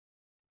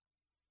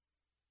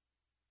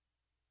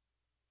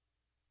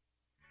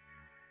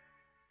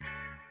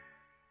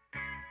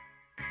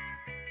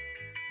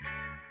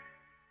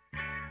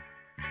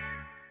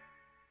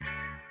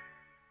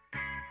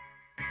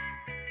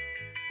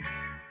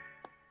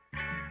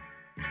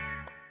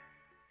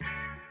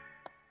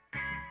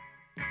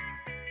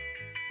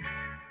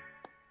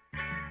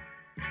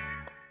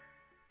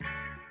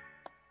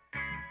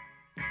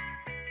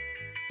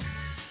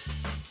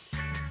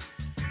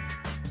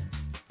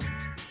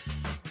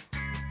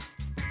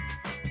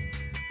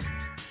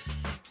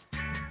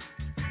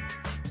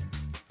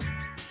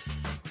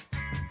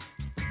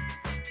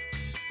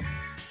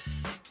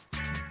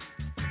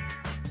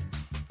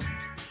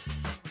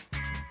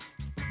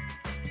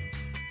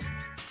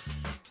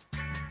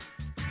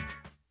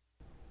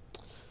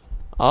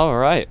All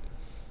right.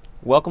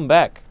 Welcome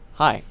back.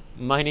 Hi,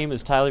 my name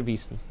is Tyler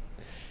Beeston,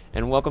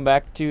 and welcome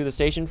back to the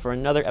station for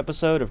another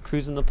episode of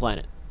Cruising the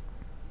Planet.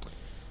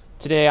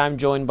 Today I'm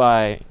joined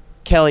by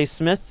Kelly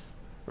Smith,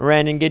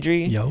 Randon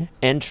Guidry,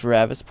 and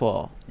Travis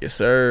Paul. Yes,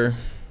 sir.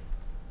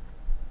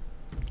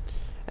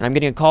 And I'm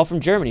getting a call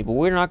from Germany, but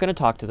we're not going to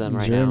talk to them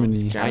right now.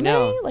 Germany? I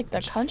know. Like the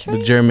country?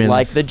 The Germans.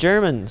 Like the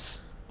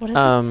Germans. What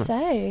does it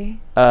say?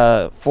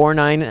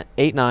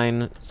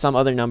 4989, some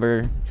other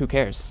number. Who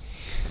cares?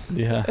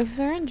 Yeah. If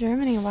they're in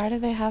Germany, why do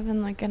they have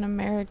an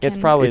American? It's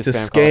probably It's a a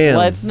scam.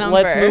 Call. scam.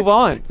 Let's move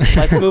on.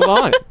 Let's move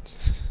on.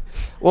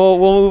 Well,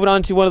 we'll move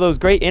on to one of those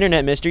great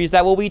internet mysteries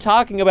that we'll be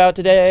talking about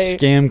today.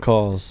 Scam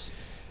calls.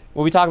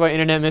 We'll be talking about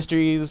internet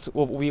mysteries.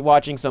 We'll be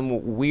watching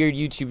some weird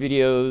YouTube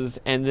videos,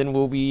 and then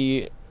we'll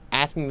be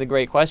asking the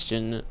great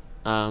question: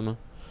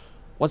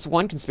 what's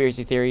one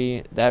conspiracy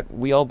theory that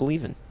we all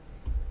believe in?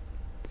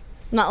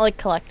 Not like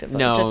collectively,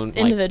 No, just like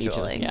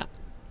individually. yeah.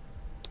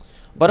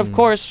 But of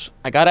course,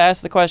 I gotta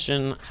ask the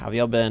question: how have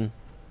y'all been?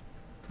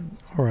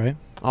 All right.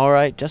 All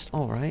right, just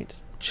all right.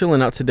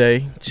 Chilling out today.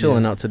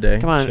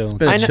 Come on. Chill. It's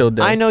been a chill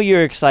day. I know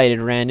you're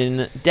excited,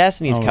 Randon.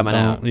 Destiny's coming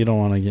out. You don't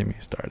want to get me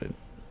started.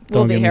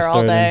 We'll Don't be get me here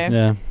all started. day.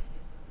 Yeah.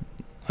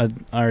 I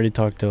already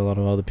talked to a lot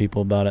of other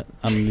people about it.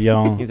 You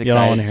don't He's you don't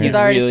want excited. to hear He's it.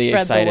 already really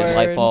spread the excited.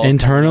 word. Lightfall.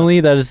 Internally,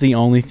 that is the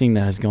only thing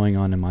that is going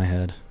on in my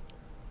head.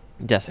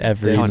 Destiny.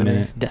 Every Destiny.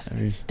 minute.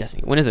 Destiny.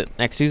 Destiny. When is it?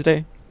 Next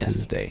Tuesday?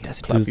 Tuesday.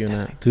 Destiny. Clap you in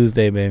Destiny.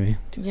 Tuesday, baby.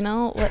 You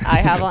know what I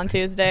have on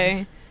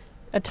Tuesday?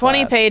 A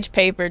 20-page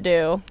paper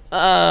due.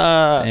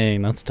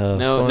 Dang, that's tough.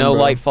 No, Fun, no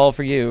bro. light fall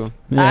for you.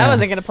 I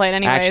wasn't going to play it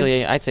anyways.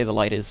 Actually, I'd say the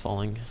light is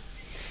falling.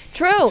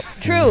 True.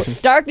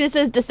 Darkness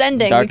is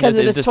descending Darkness because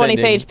of is this descending.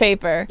 20-page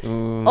paper.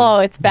 Ooh. Oh,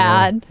 it's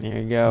bad. There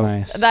you go.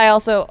 Nice. I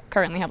also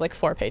currently have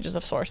 4 pages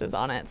of sources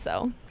on it,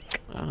 so.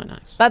 Oh,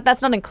 nice.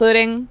 That's not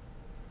including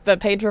the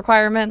page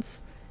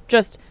requirements.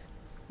 Just,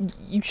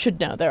 you should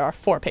know there are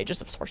 4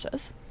 pages of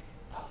sources.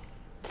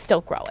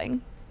 Still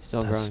growing.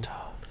 Still That's growing. tough.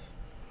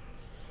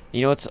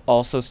 You know what's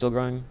also still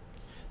growing?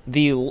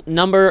 The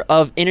number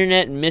of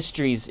internet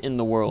mysteries in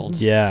the world.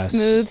 Yes.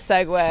 Smooth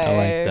segue. I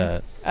like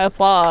that.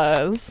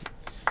 Applause.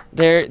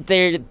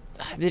 They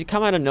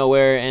come out of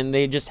nowhere and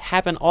they just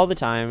happen all the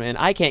time, and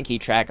I can't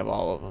keep track of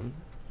all of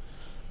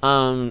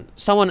them.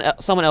 Someone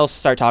else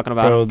start talking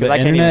about Bro, them because the I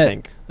can't even internet-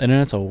 think. The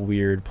internet's a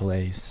weird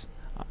place.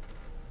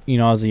 You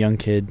know, as a young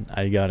kid,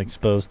 I got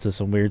exposed to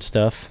some weird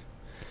stuff.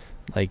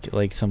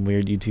 Like some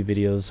weird YouTube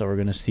videos that we're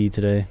going to see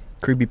today.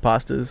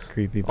 Creepypastas.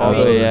 Creepy. Oh,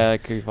 those yeah,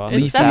 creepypasta.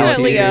 It's Leaf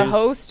definitely a alligators.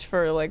 host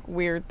for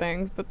weird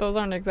things, but those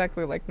aren't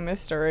exactly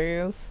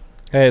mysteries.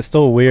 Hey, it's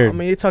still weird. I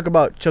mean, you talk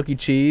about Chuck E.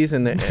 Cheese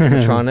and the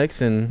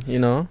animatronics and,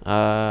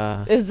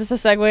 Is this a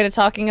segue to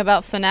talking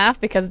about FNAF?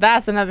 Because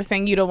that's another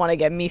thing you don't want to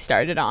get me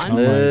started on. Oh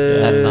my God.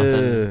 That's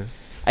something.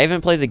 I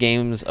haven't played the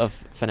games of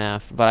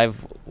FNAF, but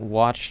I've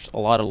watched a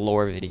lot of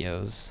lore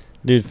videos.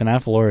 Dude,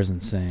 FNAF lore is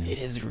insane. It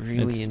is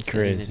really it's insane.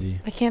 crazy.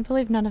 I can't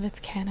believe none of it's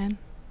canon.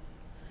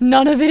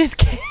 None of it is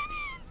canon.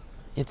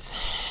 It's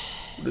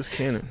What is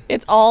canon?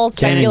 It's all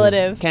canon.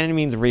 speculative. Canon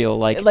means real,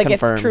 like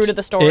confirmed. It's true to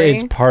the story.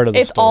 It's part of the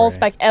It's all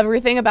story.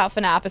 everything about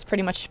FNAF is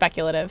pretty much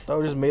speculative. That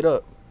was just made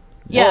up.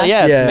 Yeah. Well,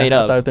 yeah, Yeah, it's made I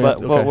up. thought But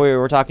things- okay.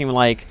 we're talking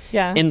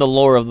Yeah. in the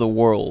lore of the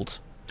world.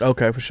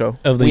 Okay, for sure.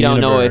 Of the We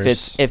don't know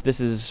universe. if this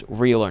is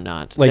real or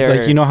not. like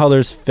There- you know how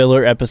there's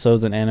filler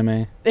episodes in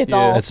anime. It's Yeah.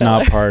 all It's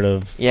not part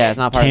of Yeah, it's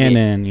not part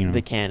canon. of You know,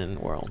 the canon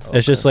world.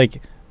 it's just Okay.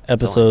 like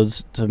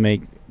episodes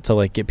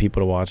to get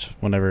people to watch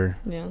whenever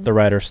Yeah. the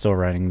writer's still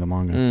writing the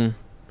manga,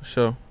 For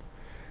sure.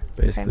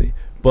 basically.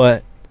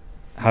 But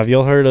have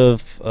y'all heard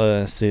of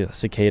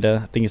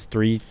Cicada? I think it's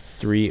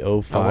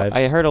 3305.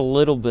 I heard a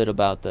little bit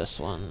about this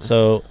one.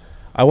 So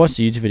I watched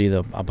a YouTube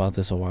video about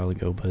this a while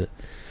ago, but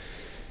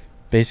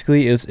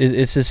basically it's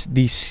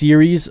the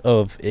series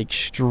of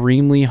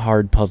extremely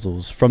hard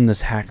puzzles from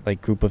this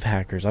group of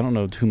hackers. I don't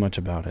know too much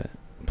about it,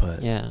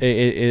 but Yeah.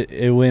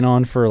 it went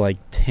on for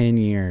 10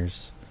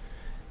 years,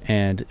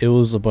 and it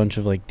was a bunch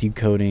of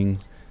decoding.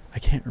 I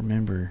can't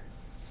remember.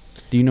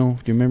 Do you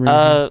remember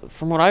anything?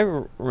 From what I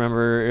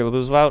remember, it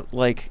was about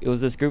it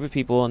was this group of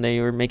people, and they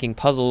were making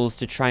puzzles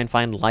to try and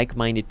find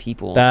like-minded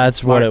people.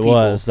 That's what smart it people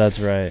was. That's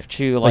right.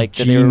 To Like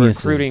that they were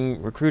geniuses.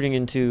 recruiting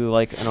into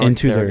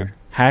Into their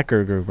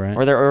hacker group, right?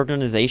 or their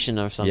organization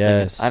or something.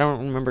 Yes. I don't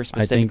remember think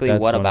specifically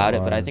that's what what about it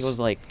it, but I think it was.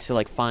 was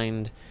to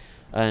find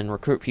and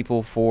recruit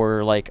people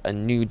for a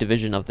new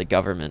division of the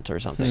government or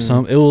something.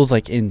 It was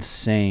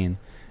insane,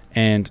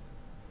 and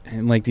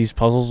these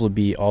puzzles would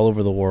be all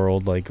over the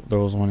world. There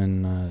was one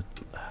in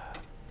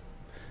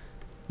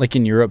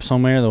in Europe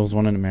somewhere. There was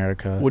one in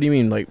America. What do you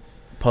mean,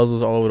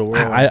 puzzles all over the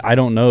world? I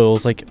don't know.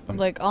 It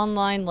was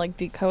Online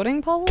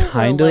decoding puzzles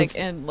Kind or of.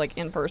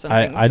 in person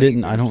I- things. I that didn't-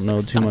 you I don't just, know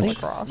too stumble much.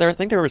 across? I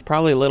think there was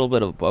probably a little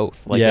bit of both.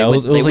 Yeah, they it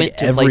was went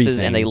to places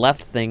and they everything.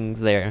 left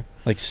things there.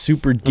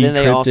 super then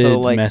they also,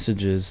 decrypted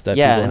messages that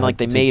Yeah, people and had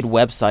they to made take.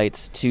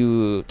 websites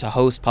to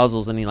host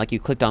puzzles, and you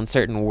clicked on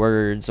certain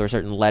words or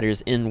certain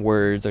letters in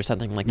words or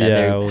something like that. Yeah,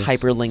 They're it was-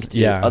 hyperlinked to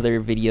yeah. other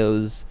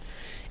videos.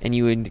 and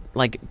you would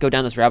like go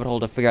down this rabbit hole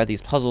to figure out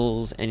these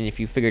puzzles, and if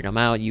you figured them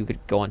out, you could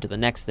go on to the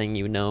next thing.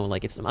 You know,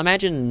 like it's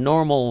imagine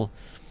normal.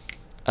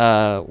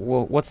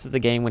 What's the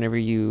game whenever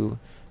you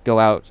go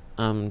out,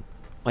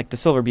 like the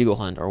Silver Bugle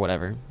Hunt or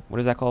whatever? What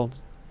is that called?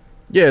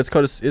 Yeah, it's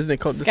called. Isn't it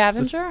called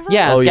Scavenger hunt?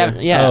 Yeah, Oh, yeah.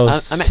 yeah.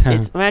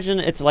 Oh, Imagine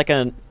it's like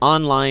an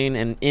online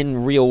and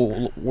in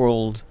real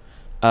world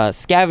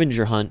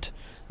scavenger hunt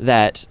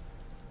that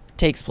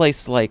takes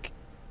place like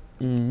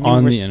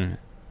On the internet.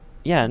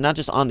 Yeah, not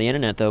just on the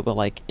internet though, but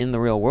like in the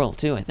real world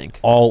too, I think.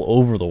 All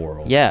over the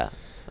world. Yeah.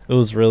 It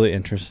was really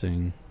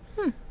interesting.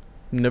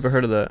 Never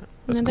heard of that.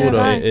 That's Neither cool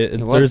have though. I. It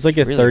was There's like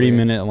a really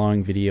 30-minute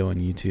long video on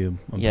YouTube.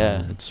 About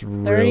Yeah. it. It's 30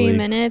 really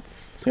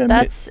minutes. Yeah,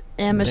 That's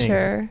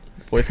amateur.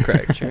 Voice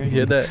crack. Sure. You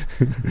hear that?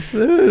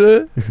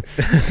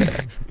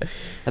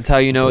 That's how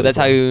you know. So That's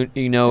how fun.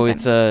 you know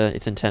Okay.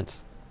 it's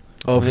intense.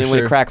 Oh, when, for when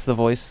sure. it cracks the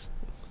voice.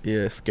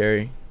 Yeah,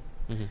 scary.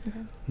 You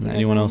guys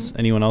Anyone want- else?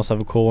 Anyone else have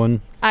a cool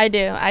one? I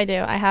do. I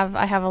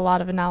have a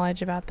lot of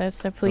knowledge about this.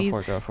 So please,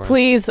 Go for it.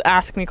 please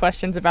ask me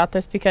questions about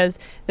this, because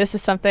this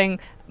is something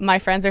my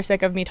friends are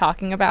sick of me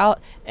talking about,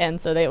 and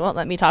so they won't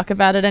let me talk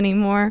about it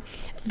anymore.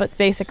 But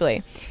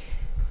basically,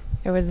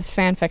 there was this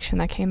fan fiction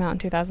that came out in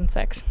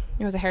 2006.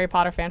 It was a Harry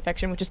Potter fan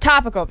fiction, which is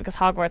topical because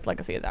Hogwarts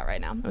Legacy is out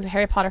right now. It was a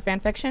Harry Potter fan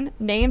fiction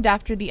named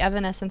after the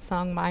Evanescence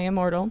song My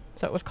Immortal,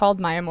 so it was called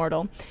My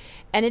Immortal,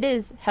 and it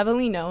is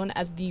heavily known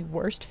as the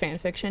worst fan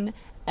fiction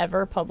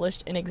ever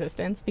published in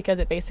existence, because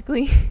it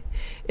basically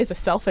is a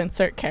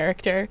self-insert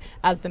character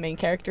as the main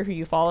character who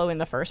you follow in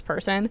the first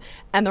person,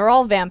 and they're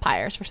all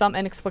vampires for some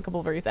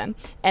inexplicable reason,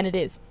 and it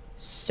is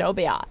so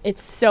bad.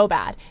 It's so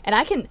bad. And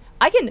I can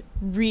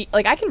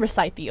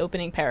recite the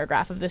opening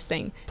paragraph of this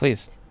thing.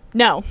 Please.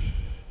 No.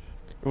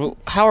 Well,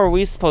 how are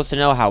we supposed to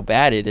know how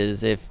bad it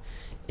is if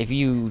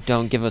you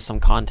don't give us some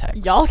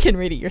context? Y'all can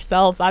read it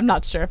yourselves. I'm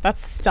not sure if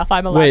that's stuff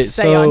I'm allowed Wait, to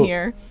say on so-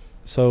 here.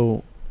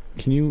 So,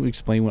 can you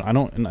explain what? I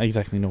don't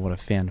exactly know what a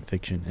fan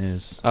fiction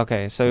is.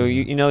 Okay, so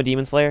you know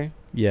Demon Slayer?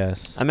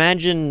 Yes.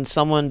 Imagine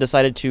someone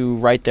decided to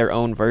write their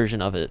own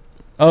version of it.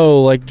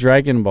 Oh, like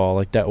Dragon Ball,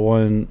 like that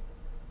one.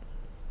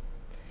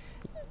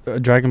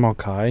 Dragon Ball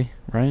Kai,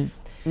 right?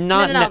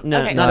 Not No.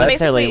 Okay, not so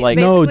necessarily basically- like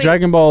No, Basically-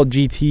 Dragon Ball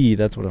GT.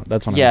 That's what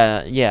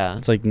I yeah.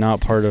 It's like not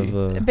part of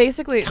the.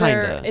 Basically,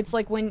 Kinda. it's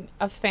like when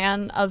a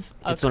fan of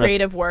a It's when a f-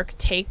 creative work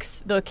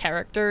takes the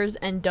characters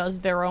and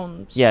does their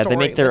own Yeah, story they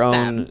make their with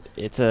own. them.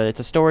 It's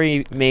a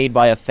story made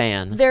by a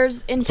fan.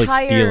 There's like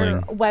entire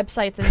stealing.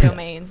 websites and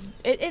domains.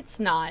 It's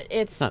not.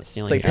 It's not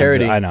stealing. Like it.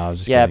 parody. I know. I was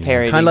just Yeah, kidding.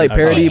 parody. Kind of like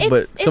Okay. parody, It's-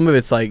 but some of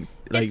it's- it's like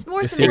it's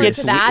more it's similar serious.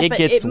 to that, It but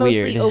gets it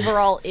mostly weird.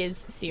 overall is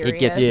serious. It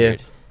gets Yeah.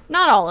 weird.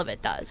 Not all of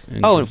it does.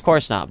 Oh, of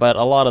course not. But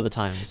a lot of the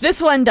times.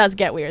 This one does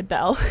get weird,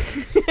 though.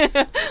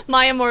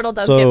 My Immortal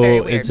does So get very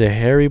weird. it's a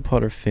Harry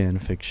Potter fan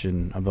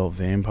fiction about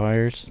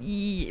vampires.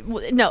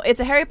 No,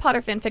 it's a Harry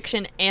Potter fan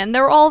fiction, and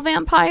they're all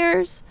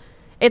vampires.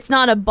 It's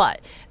not a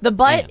but. The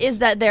but Damn. is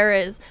that there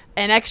is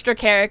an extra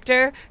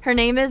character. Her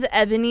name is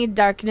Ebony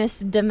Darkness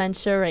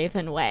Dementia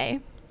Ravenway.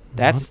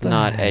 That's What the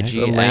not heck?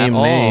 edgy It's a at lame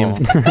all.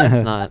 name.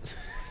 That's not.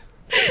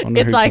 Wonder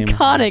It's who came up with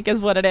iconic,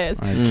 is what it is.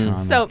 that. Iconic.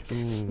 So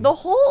Ooh. the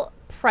whole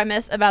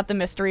premise about the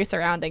mystery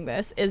surrounding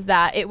this is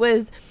that it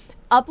was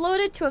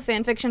uploaded to a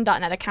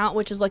fanfiction.net account,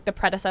 which is like the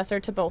predecessor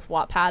to both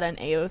Wattpad and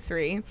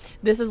AO3.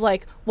 This is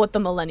like what the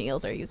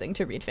millennials are using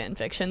to read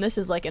fanfiction. This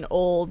is like an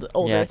older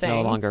Yeah, it's thing.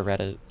 no longer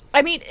Reddit.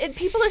 I mean,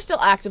 people are still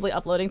actively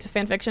uploading to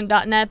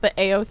fanfiction.net, but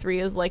AO3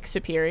 is like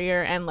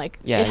superior and like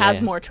Yeah, it has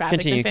yeah. more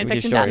traffic Continue than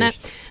with your fanfiction.net.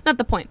 stories. Not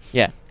the point.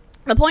 Yeah.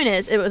 The point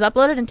is, it was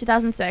uploaded in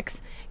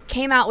 2006,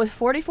 came out with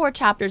 44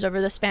 chapters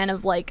over the span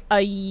of like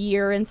a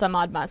year and some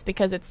odd months,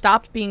 because it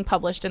stopped being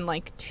published in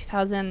like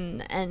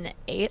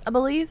 2008, I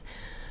believe.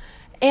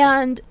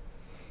 And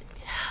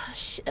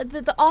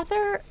the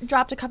author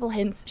dropped a couple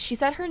hints. She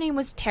said her name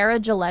was Tara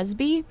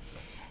Gillespie,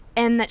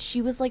 and that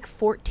she was like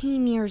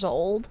 14 years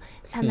old,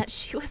 and that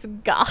she was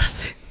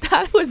goth.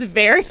 That was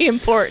very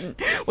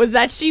important, was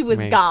that she was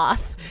Makes-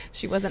 goth.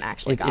 She wasn't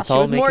actually goth. It's She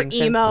all was more making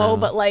sense emo, now.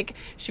 but like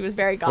she was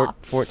very goth.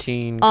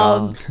 14 Um,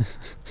 gone.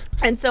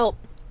 And so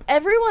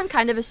everyone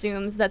kind of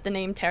assumes that the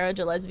name Tara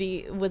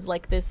Gillespie was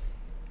like this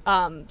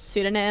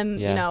pseudonym,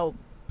 Yeah. you know,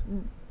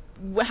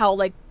 how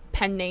like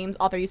pen names,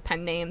 author use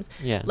pen names.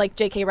 Yeah. Like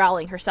J.K.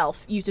 Rowling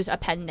herself uses a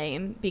pen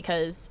name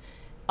because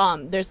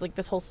there's like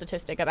this whole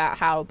statistic about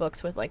how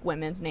books with like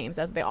women's names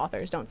as the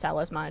authors don't sell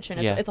as much,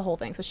 and Yeah. it's a whole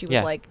thing. So she was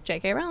Yeah. like,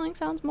 J.K. Rowling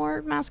sounds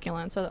more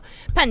masculine, so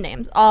pen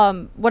names,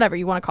 whatever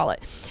you want to call it.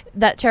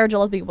 That Tara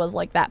Gillespie was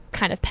like that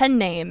kind of pen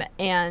name,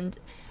 and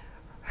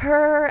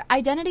her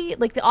identity,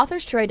 like the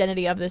author's true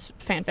identity of this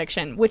fan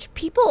fiction, which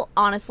people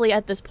honestly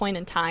at this point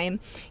in time,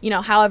 you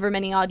know, however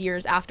many odd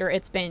years after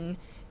it's been,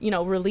 you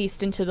know,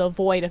 released into the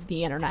void of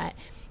the internet,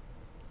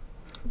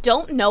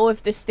 don't know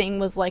if this thing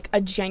was like a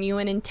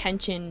genuine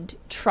intentioned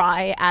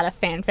try at a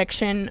fan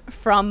fiction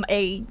from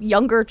a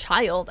younger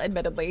child,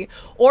 admittedly,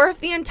 or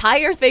if the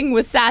entire thing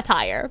was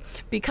satire,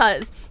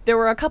 because there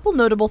were a couple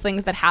notable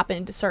things that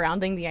happened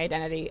surrounding the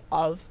identity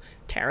of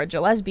Tara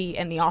Gillespie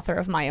and the author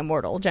of My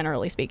Immortal,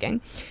 generally speaking.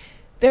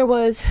 there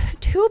was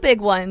 2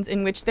 big ones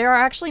in which there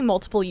are actually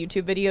multiple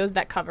YouTube videos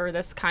that cover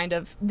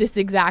this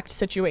exact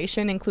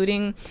situation,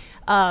 including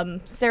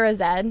Sarah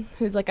Zed,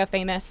 who's like a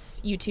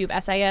famous YouTube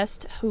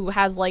essayist who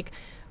has like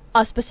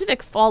a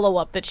specific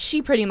follow-up that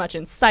she pretty much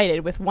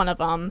incited with one of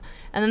them.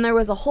 And then there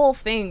was a whole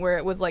thing where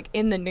it was like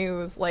in the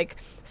news, like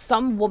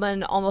some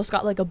woman almost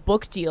got like a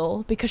book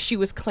deal because she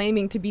was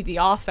claiming to be the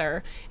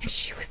author, and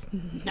she was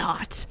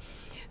not.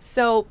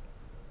 So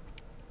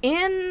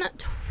in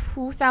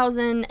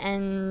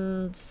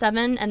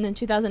 2007 and then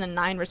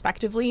 2009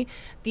 respectively,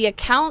 the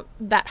account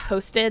that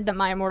hosted the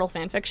My Immortal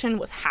fanfiction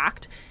was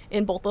hacked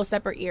in both those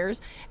separate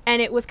years,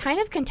 and it was kind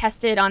of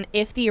contested on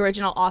if the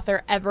original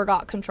author ever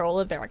got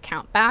control of their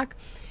account back.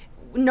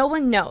 No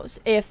one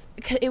knows. If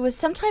it was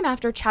sometime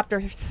after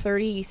chapter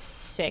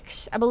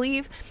 36, I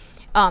believe,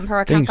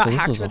 her account got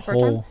hacked for the first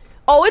time.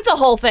 Oh, it's a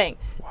whole thing.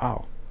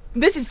 Wow.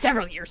 This is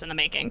several years in the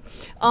making.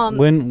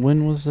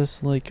 When was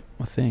this like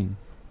a thing?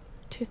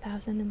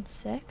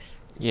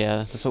 2006. Yeah,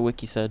 that's what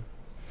Wiki said.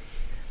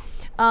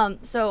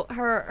 So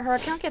her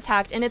account gets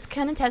hacked, and it's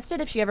kind of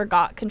tested if she ever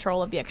got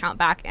control of the account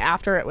back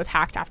after it was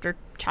hacked after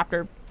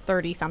chapter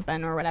 30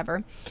 something or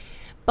whatever.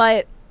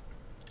 But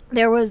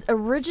there was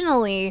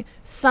originally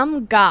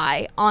some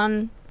guy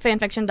on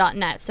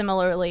fanfiction.net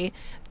similarly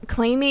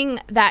claiming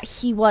that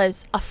he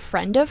was a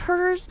friend of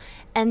hers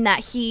and that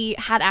he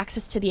had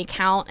access to the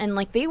account, and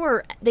like they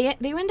were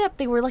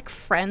like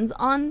friends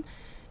on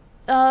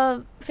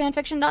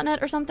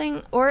fanfiction.net or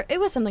something, or it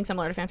was something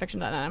similar to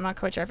fanfiction.net. I'm not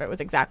quite sure if it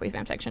was exactly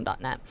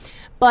fanfiction.net,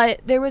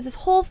 but there was this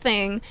whole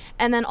thing,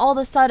 and then all of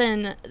a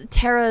sudden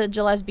Tara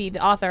Gillespie,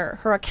 the author,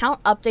 her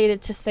account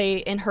updated to say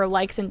in her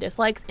likes and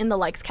dislikes, in the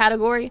likes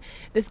category,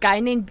 this guy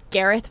named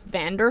Gareth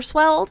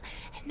Vandersweld,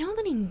 and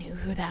nobody knew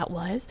who that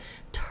was.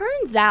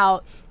 Turns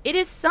out it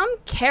is some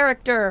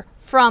character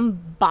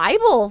from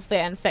Bible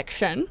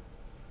fanfiction.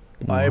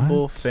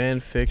 Bible fan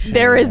fiction.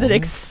 There is an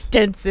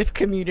extensive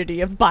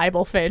community of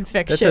Bible fan That's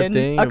a fiction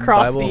thing,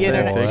 across Bible the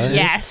internet. fan fiction?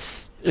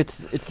 Yes.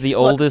 It's the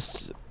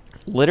oldest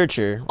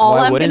literature. All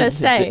Why I'm wouldn't gonna it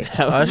say-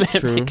 have That's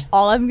true. fanfiction?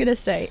 All I'm going to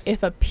say,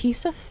 if a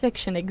piece of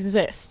fiction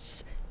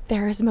exists,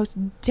 there is most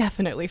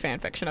definitely fan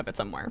fiction of it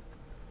somewhere.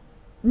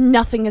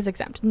 Nothing is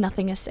exempt.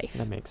 Nothing is safe.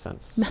 That makes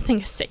sense.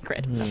 Nothing is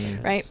sacred.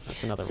 Right?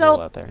 That's another So-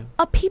 rule out there.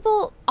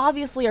 People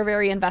obviously are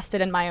very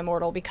invested in My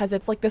Immortal because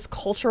it's like this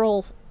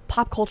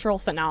pop cultural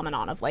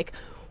phenomenon of like,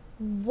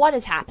 what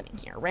is happening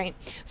here, right?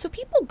 So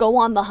people go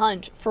on the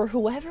hunt for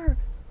whoever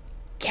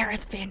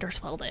Gareth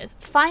Vandersweld is,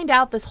 find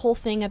out this whole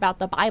thing about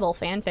the Bible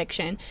fan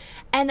fiction,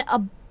 and a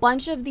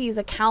bunch of these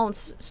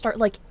accounts start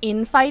like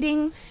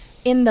infighting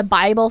in the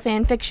Bible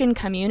fan fiction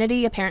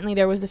community. Apparently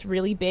there was this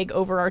really big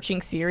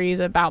overarching series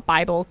about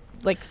Bible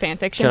like fan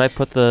fiction. Should I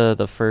put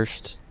the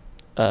first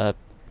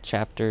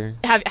chapter?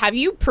 Have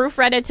you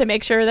proofread it to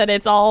make sure that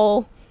it's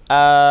all...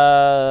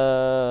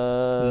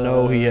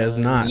 No, he has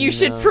not. You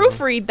should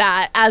proofread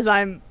that as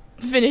I'm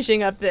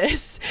finishing up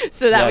this,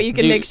 so that way you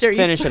can make sure you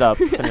finish it up.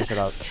 Finish it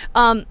up.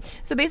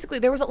 So basically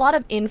there was a lot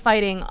of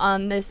infighting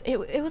on this.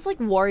 It was like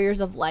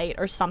Warriors of Light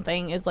or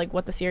something is like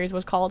what the series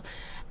was called,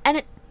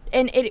 and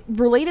it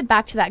related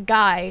back to that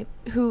guy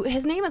who,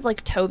 his name is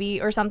like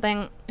Toby or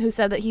something, who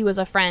said that he was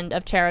a friend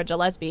of Tara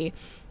Gillespie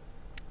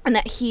and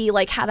that he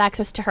like had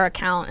access to her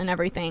account and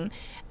everything.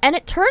 And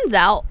it turns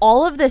out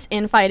all of this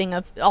infighting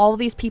of all of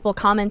these people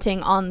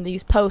commenting on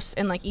these posts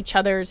and like each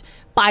other's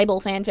Bible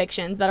fan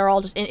fictions that are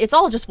all just, it's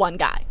all just one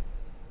guy.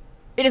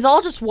 It is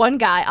all just one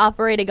guy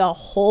operating a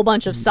whole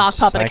bunch of sock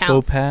puppet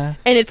accounts. Psychopath.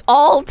 And it's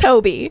all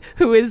Toby,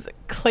 who is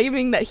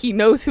claiming that he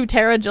knows who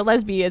Tara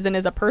Gillespie is and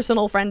is a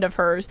personal friend of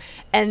hers,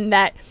 and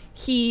that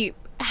he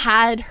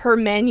had her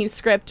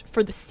manuscript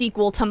for the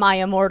sequel to My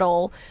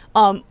Immortal,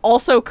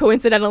 also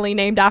coincidentally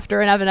named after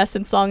an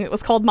Evanescence song. It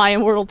was called My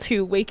Immortal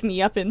 2, Wake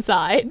Me Up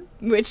Inside,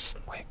 which...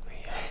 Wake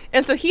me up.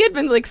 And so he had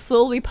been like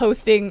slowly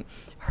posting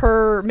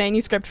her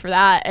manuscript for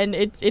that, and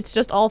it's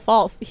just all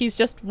false. He's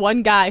just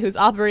one guy who's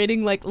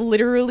operating like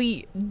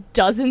literally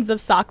dozens of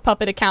sock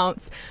puppet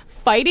accounts,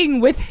 fighting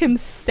with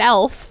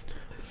himself.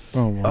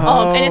 Oh,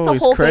 wow. And it's a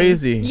he's whole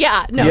crazy. thing.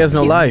 Yeah, no, He has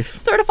no he's life.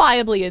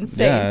 certifiably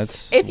insane. Yeah,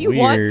 it's if you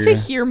want to weird.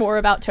 hear more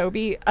about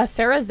Toby,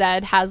 Sarah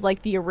Zed has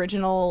like her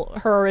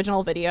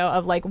original video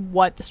of like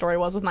what the story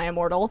was with My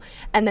Immortal,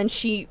 and then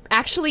she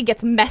actually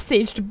gets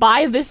messaged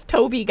by this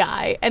Toby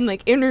guy and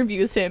like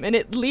interviews him, and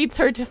it leads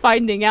her to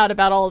finding out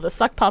about all of the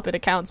suck puppet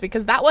accounts,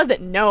 because that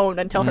wasn't known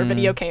until her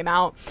video came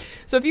out.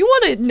 So if you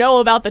want to know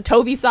about the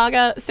Toby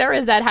saga,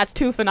 Sarah Zed has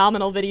 2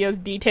 phenomenal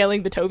videos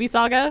detailing the Toby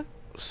saga.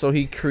 So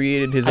he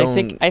created his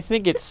own. I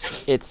think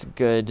it's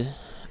good.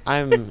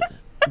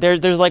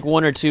 There's like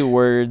 1 or 2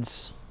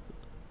 words,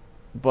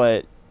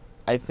 but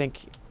I think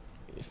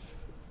if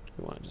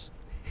you want to just,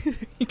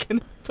 You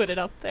can put it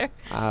up there.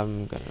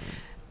 I'm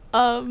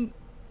gonna.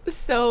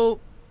 So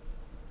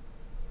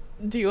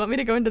do you want me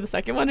to go into the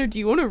second one, or do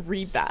you want to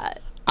read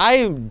that?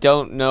 I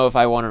don't know if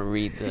I want to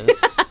read this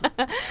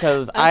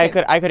because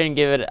Okay. I couldn't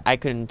give it. I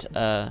couldn't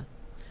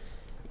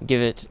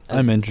give it.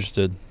 I'm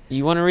interested.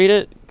 You want to read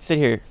it? Sit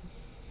here.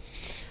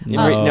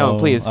 No,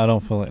 please. I don't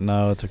feel like.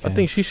 No, it's okay. I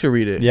think she should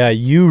read it. Yeah,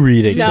 you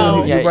read it.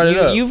 No. Chloe. You brought it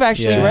up. You've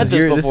actually Yeah. read This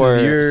is this before,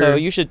 your- so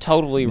you should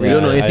totally You read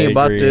don't know it. anything I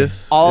about agree.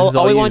 this. All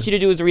we want you to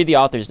do is read the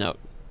author's note.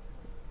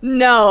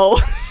 No.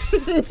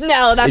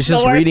 No, that's It's the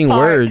just worst reading part.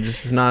 words.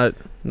 It's not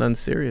nothing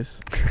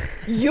serious.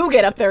 You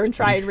get up there and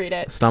try and read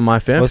it. It's not my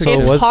fan What's so-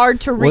 fiction. It's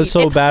hard to read. What's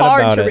so it's bad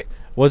hard about to it? read.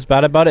 What's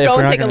bad about it? Go if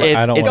and we're take not a gonna, look.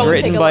 I don't It's wanna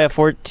written read it. by a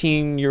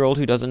 14-year-old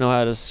who doesn't know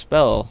how to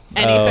spell.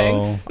 Anything.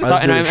 Oh. So,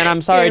 and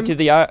I'm sorry Game. to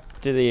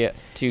the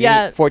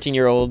Yeah.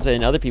 14-year-olds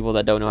and other people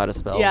that don't know how to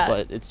spell. Yeah.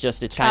 But it's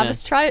kind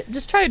of. Travis,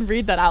 just try and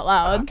read that out Oh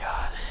loud.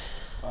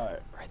 God!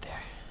 Right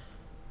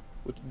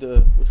there.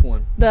 Which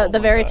one? The Oh my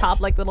very gosh. top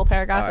like little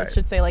paragraph. Alright. It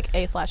should say like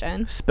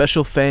A/N.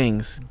 Special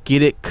fangs.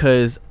 Get it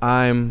cause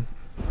I'm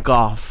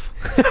goth.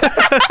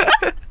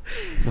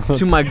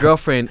 To my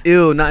girlfriend.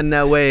 Ew, not in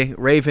that way.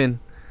 Raven.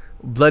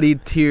 Bloody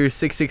tears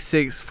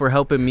 666 for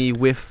helping me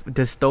with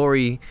the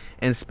story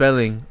and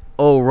spelling.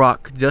 Oh,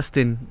 Rock.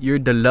 Justin, you're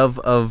the love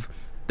of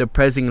the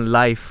present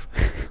life.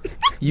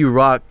 You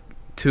rock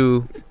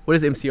to... What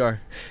is MCR?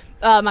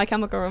 My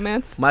Chemical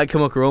Romance. My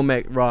Chemical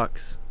Romance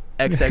rocks.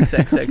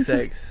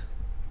 XXXXX.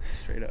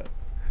 Straight up.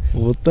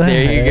 What the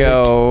There you heck?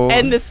 go.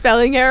 And the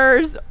spelling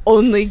errors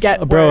only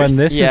get Bro, worse and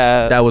this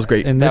yeah, That was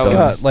great. and that this was-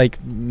 got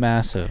like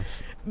massive.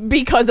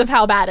 because of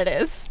how bad it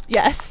is.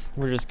 Yes.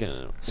 we're just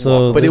gonna.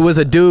 So But it this- was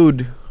a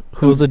dude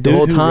who was a the dude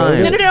whole who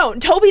wrote time. it? No.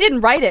 Toby didn't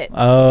write it.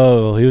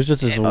 Oh, he was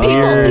just this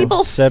weird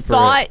People separate.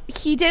 thought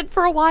he did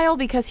for a while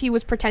because he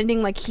was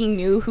pretending like he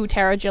knew who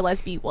Tara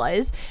Gillespie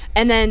was,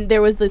 and then there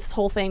was this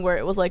whole thing where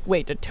it was like,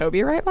 wait, did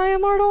Toby write My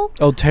Immortal?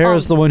 Oh,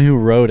 Tara's the one who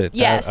wrote it. That-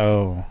 Yes.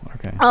 Oh,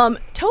 okay.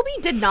 Toby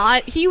did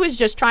not. He was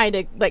just trying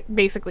to like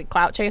basically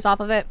clout chase off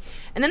of it.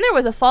 And then there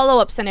was a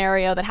follow-up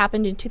scenario that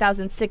happened in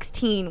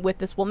 2016 with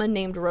this woman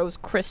named Rose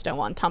Christo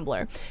on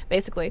Tumblr.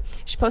 Basically,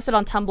 she posted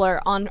on Tumblr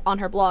on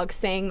her blog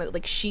saying that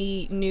like she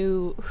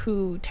knew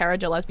who Tara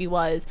Gillespie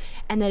was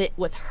and that it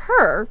was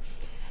her.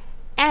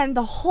 And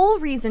the whole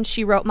reason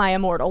she wrote My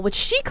Immortal, which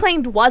she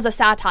claimed was a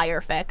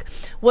satire fic,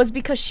 was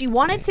because she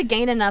wanted to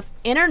gain enough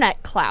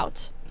internet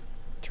clout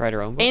To write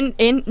her own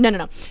book.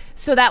 no.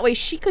 So that way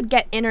she could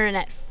get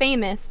internet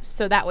famous,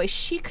 so that way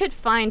she could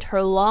find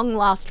her long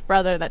lost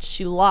brother that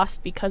she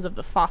lost because of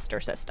the foster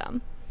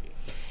system.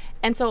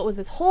 And so it was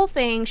this whole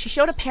thing. She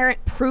showed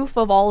apparent proof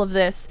of all of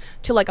this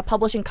to like a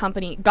publishing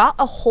company, got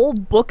a whole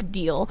book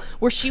deal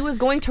where she was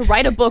going to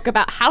write a book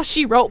about how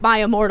she wrote My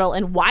Immortal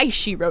and why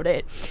she wrote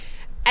it.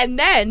 And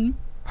then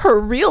her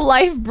real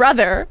life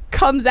brother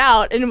comes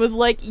out and was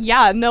like,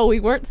 yeah, no, we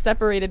weren't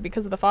separated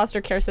because of the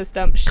foster care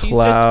system. She's just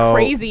Clout.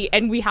 crazy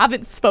and we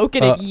haven't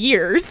spoken in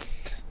years.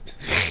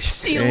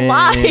 She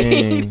lied.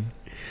 Dang.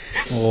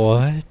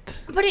 What?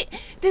 But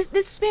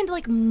this spanned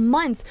like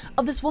months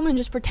of this woman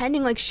just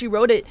pretending like she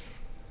wrote it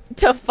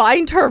to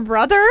find her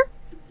brother.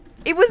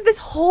 It was this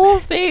whole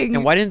thing.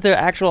 And why didn't the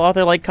actual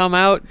author like come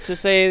out to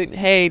say,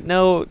 "Hey,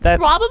 no, that"?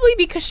 Probably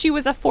because she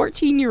was a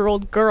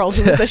 14-year-old girl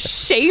who was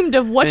ashamed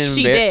of what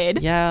she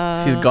did.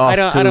 Yeah, She's goth,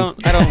 I don't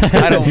too.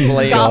 I don't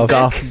blame. Goth.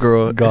 Goth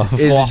girl. Goth.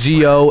 It's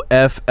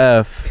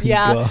GOFF.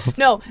 Yeah. Goth.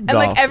 No, and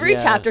like Goth. every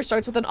Yeah. chapter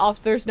starts with an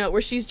author's note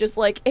where she's just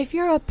like, if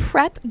you're a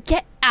prep,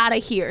 get out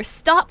of here.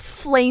 Stop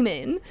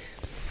flaming.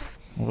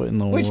 What in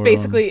the Which world?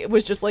 basically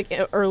was just like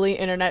early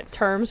internet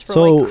terms for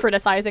So- like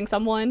criticizing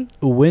someone.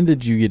 When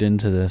did you get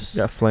into this?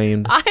 Got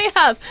flamed.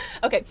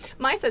 Okay,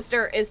 my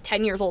sister is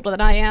 10 years older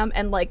than I am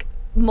and like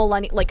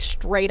millennial, like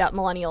straight up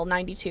millennial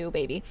 92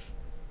 baby.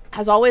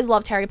 Has always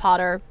loved Harry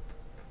Potter.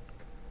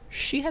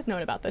 She has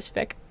known about this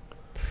fic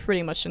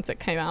pretty much since it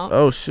came out.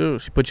 Oh shoot,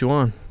 she put you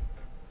on.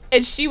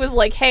 And she was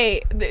like,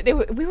 hey,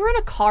 we were in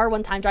a car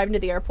one time driving to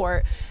the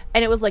airport,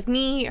 and it was like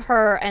me,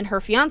 her, and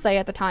her fiance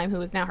at the time, who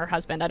is now her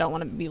husband. I don't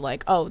want to be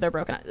like, oh, they're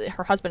broken up.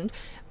 Her husband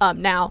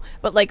now.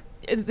 But like,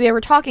 they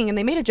were talking, and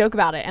they made a joke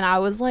about it. And I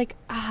was like,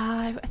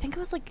 I think it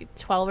was like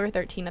 12 or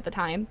 13 at the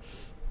time.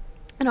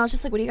 And I was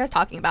just like, what are you guys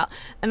talking about?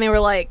 And they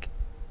were like,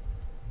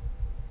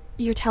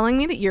 you're telling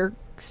me that you're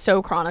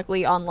so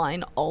chronically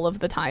online all of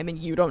the time, and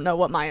you don't know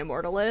what My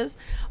Immortal is?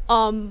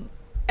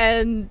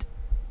 And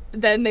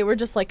then they were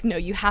just like, no,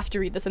 you have to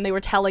read this. And they were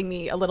telling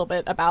me a little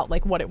bit about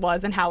like what it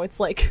was and how it's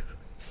like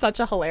such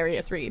a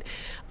hilarious read,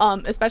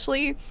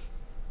 especially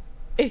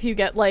if you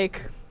get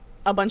like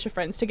a bunch of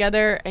friends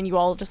together and you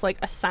all just like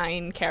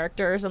assign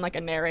characters and like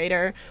a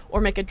narrator, or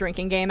make a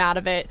drinking game out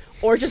of it,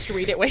 or just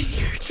read it when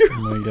you're drunk.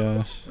 Oh my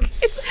gosh.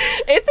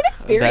 It's an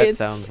experience.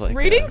 That sounds like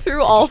reading a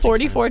through all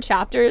interesting 44 time.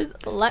 chapters.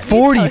 Let me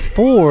tell you-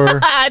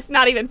 44? it's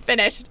not even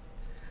finished.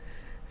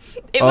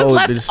 It was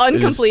left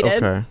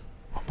uncompleted. Okay.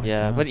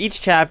 Yeah, but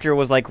each chapter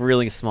was like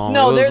really small.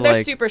 No, It was, they're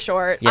like, super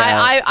short.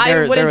 Yeah, I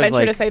there wouldn't was, venture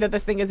to like- say that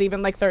this thing is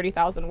even like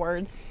 30,000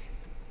 words.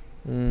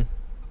 Mm.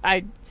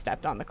 I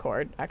stepped on the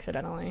cord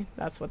accidentally.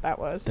 That's what that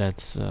was.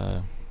 That's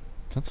a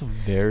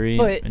very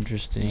But,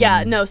 interesting.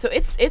 Yeah, no, so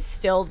it's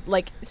still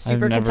like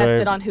super never-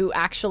 contested on who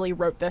actually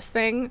wrote this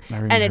thing.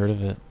 Never even And heard it's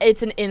of it.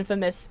 it's an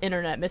infamous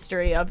internet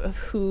mystery of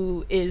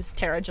who is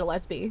Tara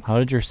Gillespie. How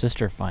did your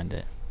sister find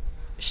it?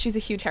 She's a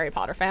huge Harry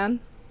Potter fan.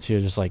 She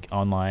was just like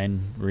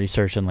online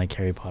researching like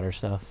Harry Potter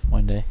stuff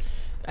one day.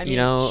 I mean, You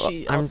know,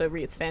 she I'm- also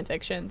reads fan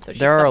fiction, so she's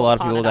There are a lot of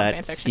stumbled people upon it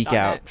on that seek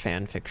out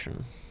fan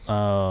fiction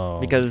Oh.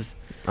 because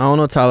I don't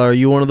know, Tyler. Are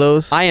you one of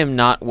those? I am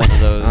not one of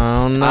those.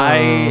 Oh, no.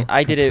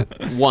 I did it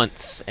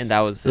once, and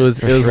that was it was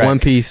Shrek. One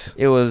Piece.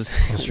 it was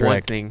one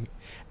Shrek. thing.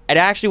 It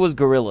actually was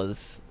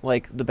Gorillaz,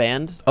 like the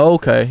band. Oh,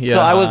 okay, yeah.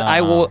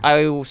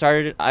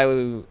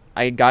 So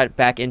I got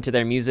back into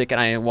their music,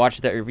 and I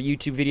watched their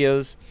YouTube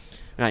videos,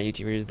 not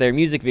YouTube videos, their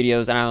music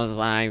videos, and I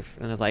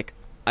was like,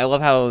 I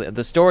love how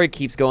the story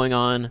keeps going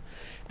on,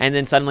 and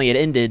then suddenly it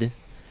ended,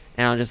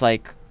 and I was just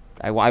like,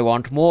 I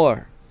want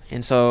more,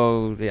 and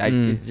so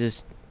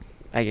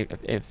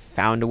I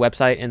found a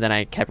website, and then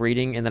I kept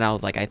reading, and then I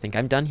was like, I think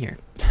I'm done here.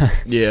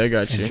 yeah, I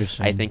got you.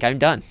 Interesting. I think I'm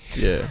done.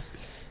 Yeah.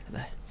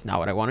 It's not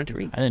what I wanted to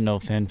read. I didn't know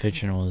fan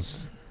fiction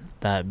was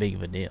that big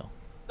of a deal.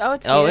 Oh,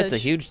 it's Oh, huge. it's a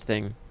huge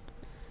thing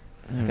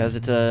because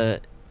it's a.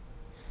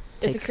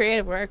 It's a takes-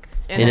 creative work.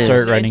 It And is. it's Start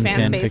huge writing fan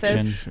fan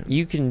spaces. fiction.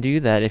 You can do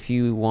that if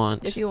you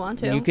want. If you want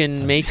to. You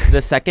can That's- make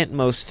the second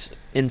most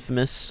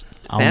infamous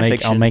fan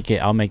fiction.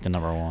 I'll make the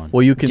number one.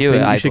 Well, you Do continue.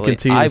 it. You should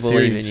continue. I the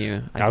believe series. in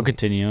you. I'll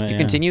continue it. You yeah.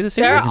 continue the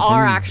series. There Continue.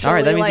 are actually All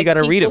right, that means you like,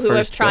 gotta read it people who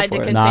have first. Go tried to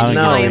for it. continue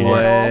No, My no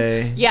Immortal.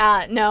 way.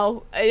 Yeah,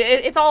 no,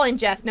 it's all in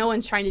jest. No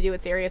one's trying to do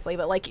it seriously,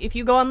 but like if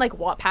you go on like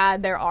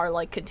Wattpad, there are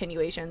like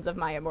continuations of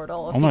My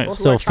Immortal of Oh my- people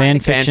who so are trying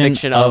to fan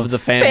fiction of the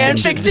fan fan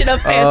fiction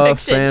of fan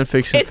fiction. Fan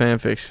fiction. It's- Fan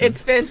fiction.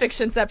 It's fan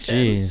fictionception.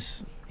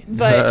 Jeez.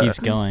 But- Just keeps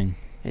going.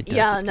 It does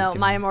Yeah, just no, keep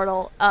My going.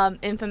 Immortal,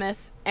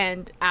 infamous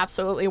and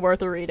absolutely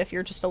worth a read if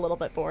you're just a little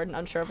bit bored and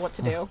unsure of what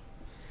to do.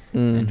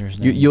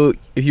 Interesting. You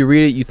if you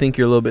read it, you think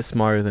you're a little bit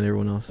smarter than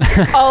everyone else.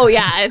 Oh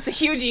yeah, it's a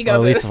huge ego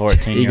Well, at least boost. a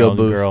 14-year-old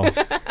Ego girl.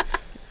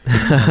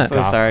 I'm so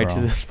Goth sorry girl.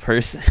 to this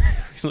person.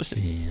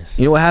 Jeez.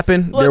 You know what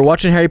happened? They're Look-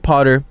 watching Harry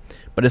Potter,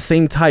 but at the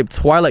same time,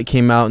 Twilight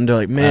came out, and they're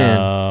like, man.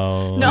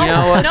 Oh. No, you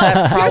know what?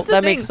 no, here's the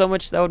that thing. makes so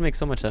much. That would make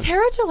so much sense.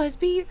 Tara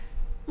Gillespie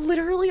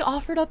literally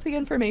offered up the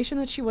information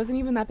that she wasn't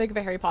even that big of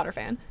a Harry Potter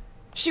fan.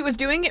 She was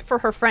doing it for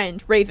her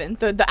friend Raven,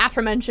 the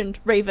aforementioned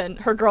Raven,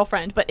 her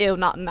girlfriend, but ew,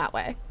 not in that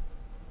way.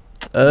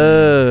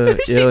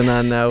 She- Ew,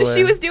 not in that way.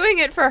 She was doing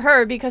it for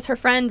her because her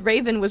friend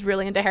Raven was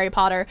really into Harry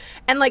Potter,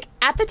 and like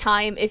at the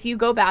time, if you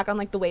go back on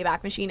like the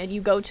Wayback Machine and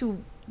you go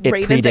to It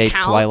Raven's predates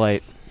account,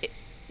 Twilight.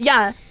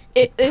 yeah.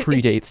 It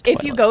predates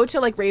If you Twilight. go to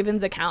like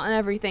Raven's account and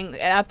everything,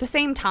 at the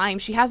same time,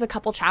 she has a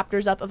couple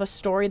chapters up of a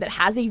story that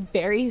has a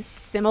very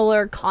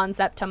similar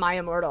concept to My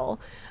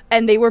Immortal.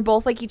 And they were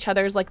both like each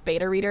other's like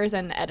beta readers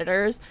and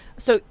editors.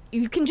 So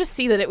you can just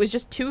see that it was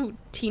just two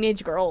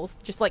teenage girls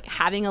just like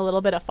having a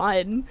little bit of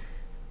fun.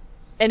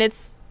 And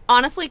it's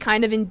honestly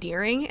kind of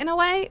endearing in a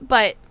way.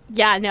 But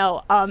yeah,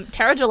 no,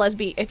 Tara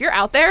Gillespie, if you're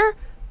out there,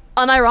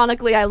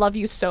 unironically, I love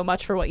you so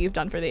much for what you've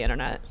done for the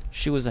internet.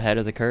 She was ahead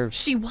of the curve.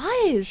 She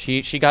was.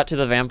 She got to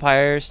the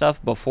vampire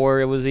stuff before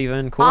it was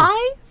even cool.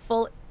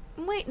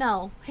 Wait,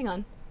 no, hang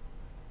on.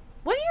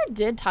 What year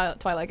did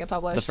Twilight get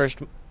published? The first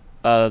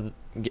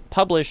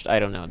published, I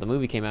don't know. The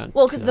movie came out. in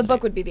Well, because the 2008.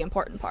 book would be the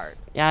important part.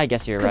 Yeah, I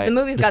guess you're Because right. the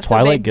movie's Is got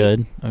Twilight so big.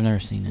 good? I've never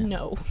seen it.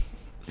 No.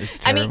 It's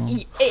I terrible.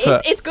 mean,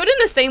 it's good in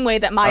the same way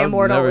that My I've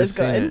Immortal never is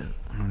seen good. it.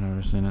 I've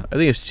never seen it. I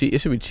think it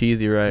should be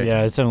cheesy, right?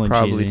 Yeah, it's definitely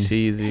Probably cheesy.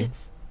 cheesy.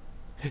 It's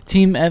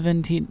Team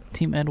Evan, Team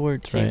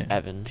Edwards, Team right?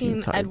 Evan.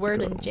 Team Tides Edward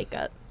go. and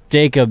Jacob.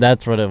 Jacob,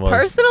 that's what it was.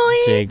 Personally,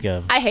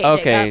 Jacob. I hate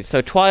Okay, Jacob.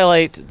 so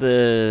Twilight,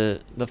 the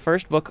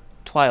first book,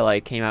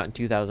 Twilight, came out in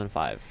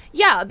 2005.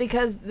 Yeah,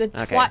 because the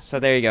Okay, so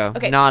there you go.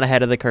 Okay. Not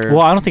ahead of the curve.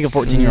 Well, I don't think a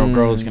 14-year-old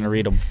girl is going to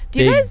read a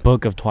Do you big guys-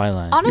 book of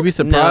Twilight. honest- You'd be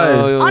surprised.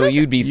 No, Honest-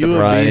 you'd be You would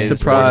surprised. be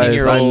surprised.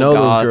 14-year-old I know those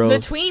goth. girls. the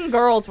tween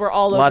girls were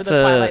all over Lots the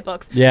of- Twilight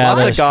books. Yeah,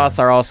 Lots that's of goths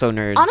are also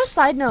nerds. On a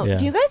side note, Yeah.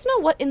 do you guys know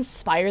what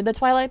inspired the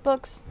Twilight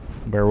books?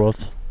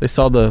 Werewolf. They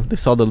saw the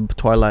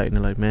Twilight and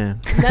they're like, man.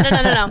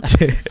 No.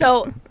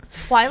 So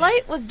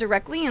Twilight was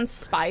directly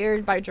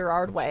inspired by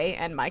Gerard Way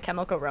and My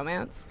Chemical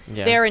Romance.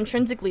 Yeah. They are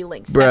intrinsically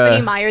linked. Bruh.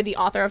 Stephanie Meyer, the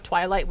author of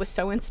Twilight, was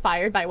so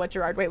inspired by what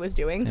Gerard Way was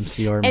doing.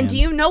 MCR man. And do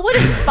you know what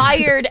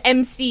inspired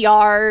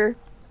MCR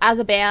as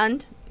a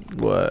band?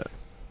 What?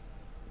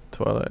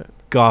 Twilight.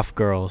 Goth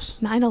girls.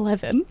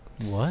 9/11.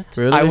 What?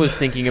 Really? I was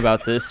thinking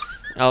about this.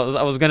 I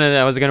was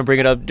gonna bring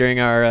it up during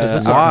our. Is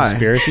this Why? a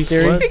conspiracy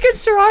theory? What?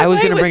 Because Gerard I was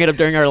Way gonna bring it up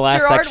during our last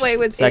Gerard Way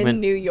was segment.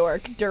 in New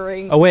York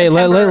during. Oh wait,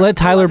 September let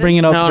Tyler 11th. bring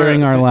it up No,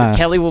 during our last.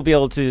 Kelly will be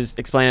able to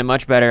explain it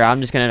much better.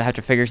 I'm just gonna have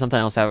to figure something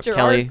else out.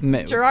 Kelly,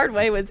 Gerard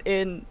Way was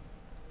in.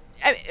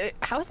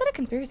 How is that a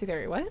conspiracy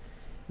theory? What?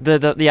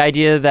 the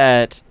idea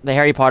that the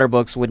Harry Potter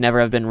books would never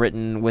have been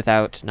written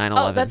without 9/11.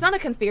 Oh, that's not a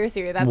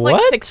conspiracy theory. That's like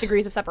What? 6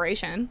 degrees of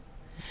separation.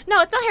 No,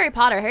 it's not Harry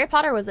Potter. Harry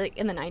Potter was like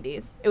in the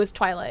 90s. It was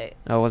Twilight.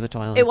 Oh, was it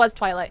Twilight? It was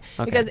Twilight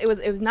Okay. because it was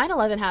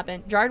 9/11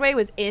 happened. Gerard Way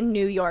was in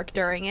New York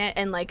during it,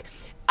 and like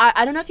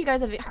I don't know if you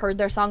guys have heard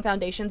their song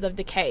 "Foundations of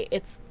Decay."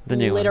 It's The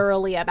new one.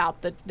 literally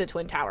about the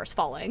Twin Towers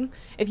falling.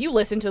 If you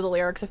listen to the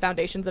lyrics of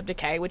 "Foundations of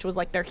Decay," which was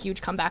like their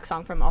huge comeback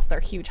song from off their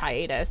huge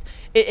hiatus,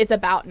 it's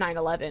about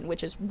 9/11,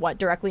 which is what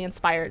directly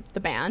inspired the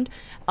band.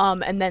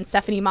 And then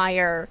Stephanie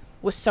Meyer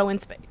was so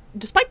inspired.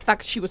 despite the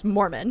fact that she was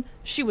Mormon,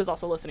 she was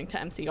also listening to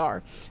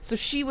MCR. So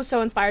she was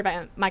so inspired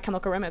by My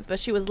Chemical Romance that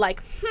she was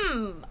like,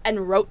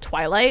 and wrote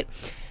Twilight.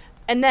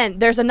 And then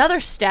there's another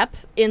step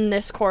in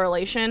this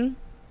correlation,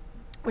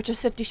 which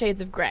is 50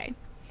 Shades of Grey,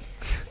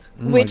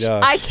 which,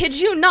 I kid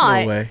you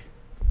not, No way.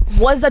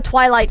 was a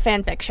Twilight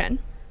fan fiction.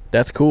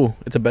 That's cool.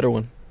 It's a better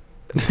one.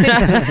 Nah,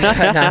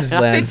 I'm just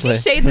playing, I'm just 50 playing.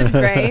 Shades of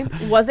Grey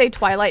was a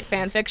Twilight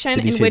fan fiction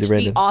Did you in see which the the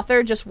random?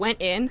 author just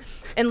went in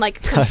and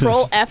like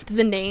control F'd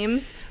the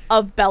names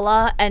of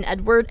Bella and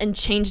Edward and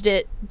changed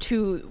it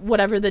to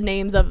whatever the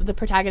names of the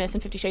protagonists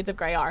in 50 Shades of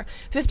Grey are.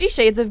 50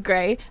 Shades of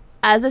Grey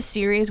as a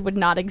series would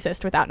not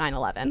exist without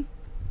 9/11.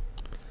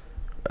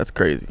 That's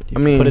crazy. You I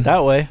mean, put it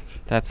that way.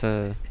 That's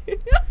a.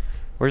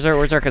 Where's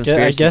our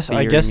conspiracy? guess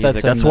theory that's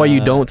music? that's an, why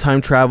you don't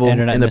time travel in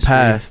internet the mystery.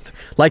 past,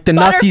 like the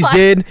Nazis Butterfly.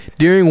 did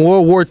during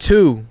World War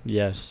II.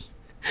 Yes.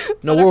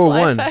 No, World War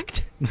One.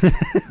 Effect. Do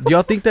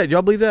y'all think that?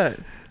 Y'all believe that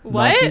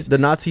What? Nazis? the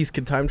Nazis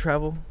can time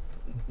travel?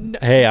 No.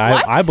 Hey,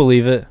 What? I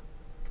believe it.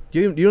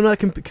 You don't know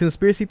that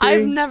conspiracy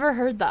theory? I've never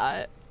heard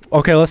that.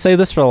 Okay, let's say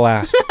this for the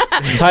last.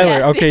 Tyler,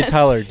 Yes, okay, yes.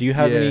 Tyler, do you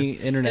have Yeah. any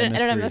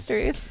internet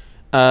mysteries?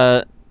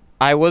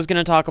 I was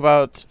gonna talk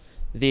about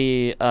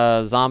the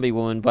zombie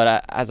woman,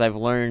 but as I've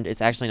learned, it's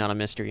actually not a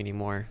mystery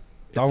anymore.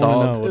 I want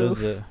Solved. to know, what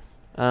Oof. is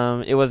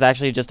it? It was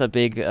actually just a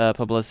big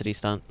publicity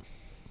stunt.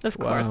 Of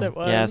course Wow. it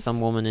was. Yeah,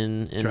 some woman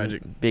in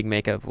Tragic. big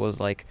makeup was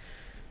like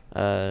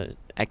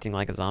acting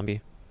like a zombie.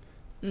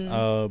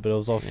 Mm. But it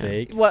was all Yeah.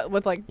 fake. What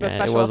with like the Yeah, it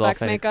special was all effects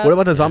fake. makeup? What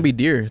about the Yeah. zombie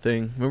deer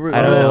thing? Remember?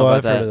 I don't know about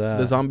I've heard that. of that.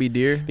 The zombie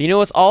deer. But you know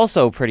what's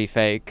also pretty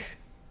fake?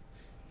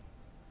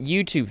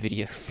 YouTube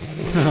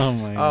videos. Oh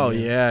my Oh God.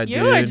 yeah, You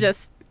dude. are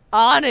just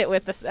on it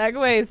with the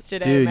segues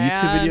today, Dude, man.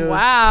 YouTube videos.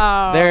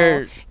 Wow.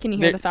 They're Can you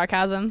hear they're- the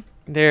sarcasm?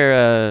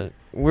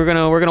 we're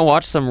gonna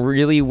watch some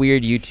really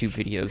weird YouTube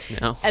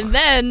videos now. And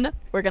then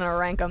we're gonna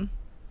rank them.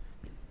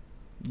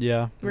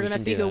 Yeah. We're We gonna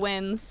can see do who that.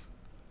 wins.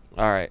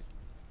 All right,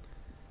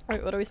 All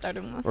right, what are we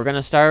starting with? we're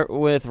gonna start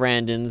with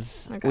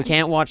Randon's. Okay. We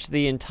can't watch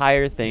the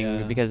entire thing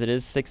Yeah. because it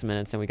is 6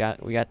 minutes, and we got.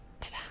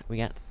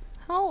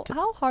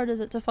 How hard is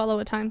it to follow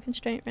a time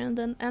constraint,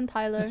 Brandon and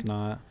Tyler? It's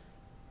not.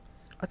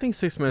 I think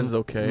 6 minutes is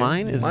okay.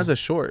 Mine's a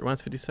short.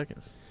 Mine's 50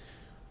 seconds.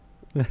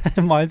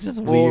 Mine's just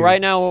Well, weird.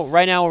 right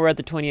now we're at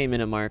the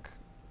 28-minute mark,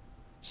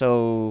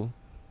 so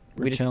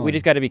We're we just chilling.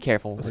 got to be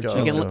careful. Let's We go,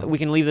 can let's go. we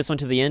can leave this one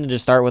to the end and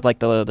just start with like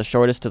the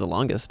shortest to the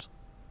longest.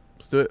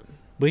 Let's do it.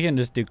 We can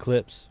just do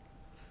clips.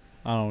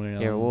 I don't know.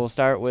 Here, we'll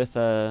start with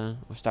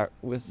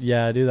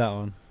Yeah, do that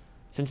one.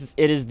 since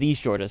it is the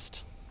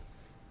shortest.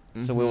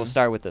 So we will Mhm.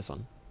 start with this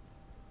one.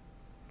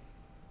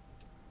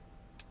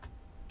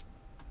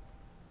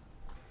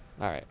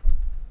 All right.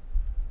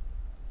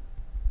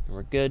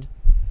 We're good.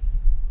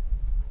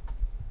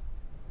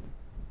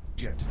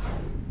 Egypt.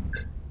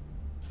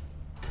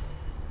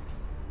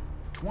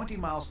 20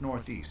 miles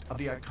northeast of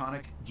the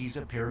iconic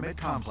Giza Pyramid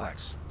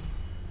Complex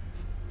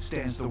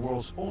stands the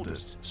world's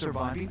oldest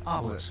surviving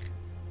obelisk,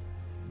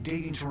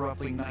 dating to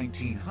roughly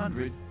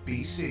 1900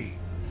 BC.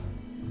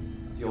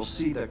 You'll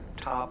see the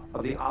top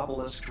of the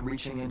obelisk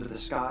reaching into the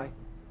sky.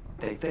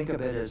 They think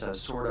of it as a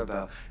sort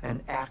of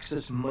an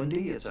axis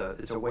mundi. It's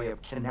a way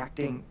of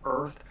connecting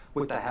Earth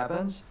with the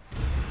heavens.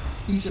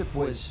 Egypt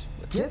was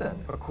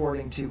given,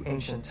 according to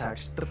ancient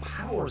texts, the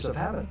powers of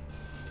heaven.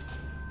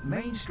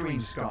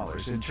 Mainstream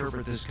scholars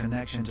interpret this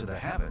connection to the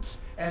heavens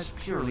as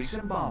purely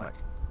symbolic.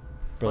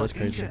 Bro, that's but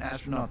crazy. ancient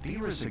astronaut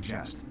theorists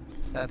suggest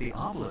that the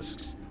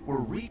obelisks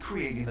were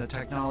recreating the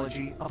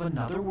technology of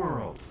another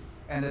world,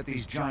 and that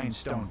these giant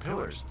stone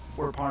pillars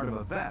were part of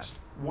a vast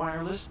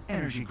wireless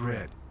energy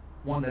grid,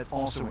 one that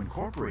also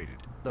incorporated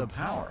the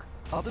power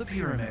of the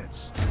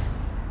pyramids.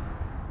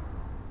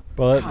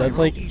 Bro, that's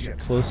like Cairo, Egypt.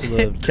 close to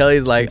the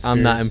Kelly's like,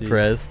 I'm not conspiracy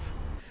impressed.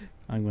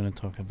 I'm going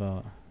to talk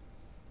about.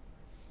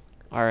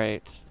 All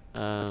right.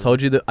 I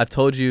told you the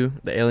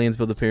aliens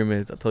built the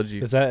pyramids. I told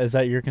you. Is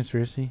that your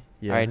conspiracy?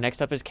 Yeah. All right.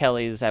 Next up is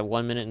Kelly's at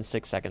 1 minute and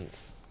 6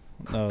 seconds.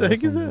 Oh, The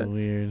heck is sounds that?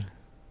 weird.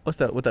 What's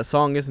that? What that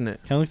song, isn't it?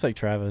 Kind of looks like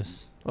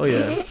Travis. Oh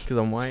yeah, because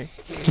I'm white.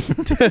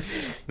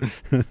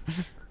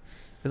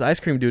 It's Ice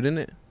Cream Dude, isn't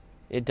it?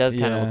 It does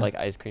kind of Yeah. look like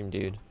Ice Cream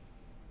Dude.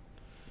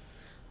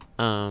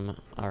 All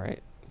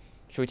right.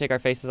 Should we take our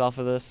faces off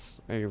of this?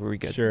 Or are we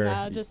good? Sure.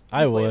 Nah, just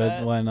I leave would.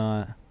 it. Why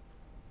not?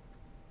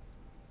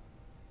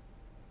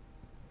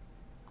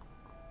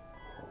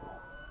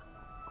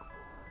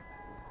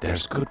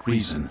 There's good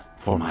reason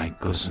for my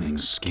glistening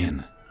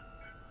skin,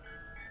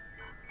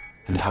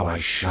 and how I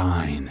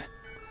shine,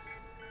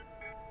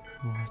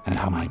 and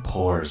how my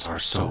pores are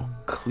so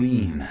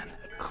clean and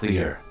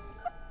clear.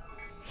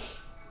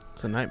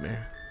 It's a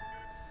nightmare.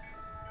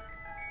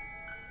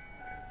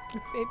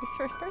 It's baby's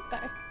first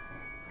birthday.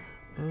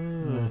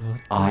 Oh.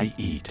 I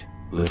eat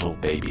little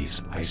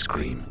baby's ice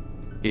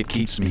cream. It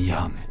keeps me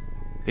young.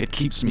 It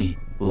keeps me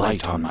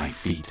light on my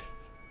feet.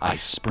 I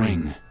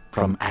spring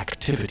from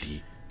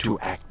activity to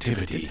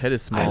activity. His head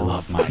is I small.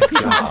 love my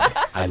job.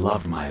 I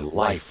love my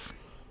life.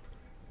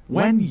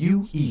 When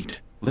you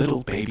eat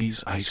little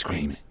baby's ice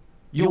cream,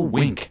 you'll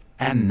wink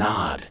and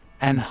nod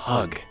and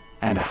hug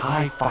and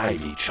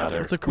high-five each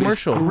other It's a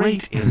commercial. with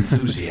great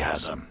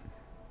enthusiasm.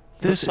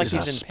 This Looks is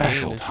like a he's in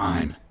special pain.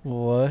 time.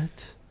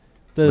 What?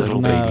 That is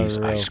Little not babies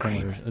a real ice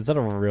cream. commercial. Is that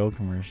a real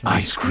commercial?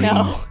 Ice cream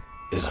No.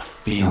 is a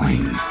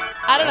feeling.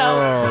 I don't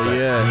know. Oh,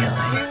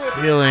 yeah.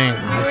 Feeling.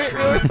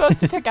 We were supposed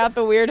to pick out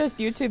the weirdest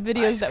YouTube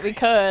videos that we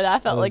could. I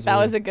felt like that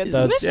was a good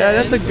That's- submission.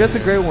 Yeah, that's a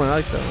great one. I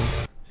like that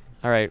one.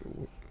 All right,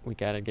 we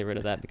gotta get rid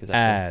of that because that's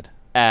Ad.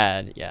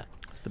 ad. Yeah.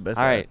 It's the best.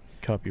 All right,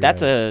 Copyright.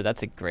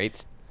 that's a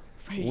great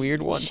Raid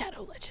weird one.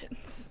 Shadow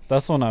Legends.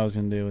 That's the one I was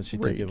gonna do, but she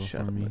took Raid it before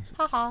Shadow me. Legends.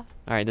 Haha. All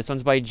right, this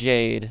one's by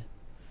Jade.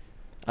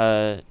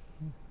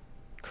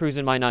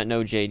 Cruisin might not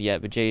know Jade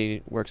yet, but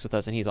Jade works with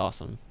us and he's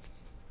awesome.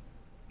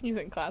 He's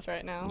in class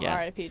right now. Yeah.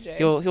 R.I.P. Jay.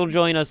 He'll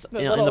join us The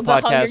in little- the the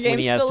Hunger podcast when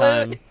Games he has salute.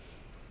 time.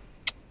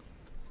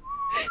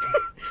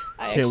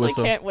 I Can't actually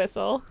whistle. can't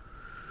whistle.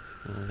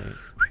 Alright.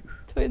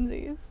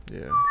 Twinsies.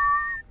 Yeah.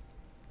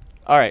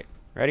 All right,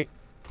 ready?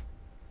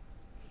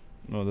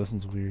 Oh, this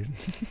one's weird.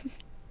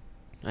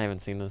 I haven't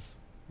seen this.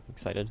 I'm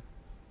excited.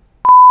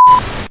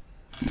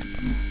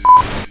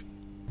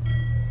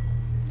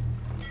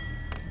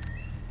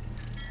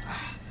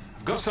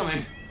 I've got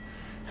something.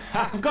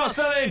 I've got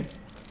something.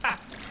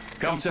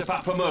 Come to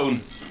Papa Moon.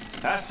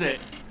 That's it.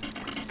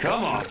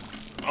 Come on.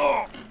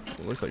 Oh.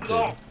 It looks like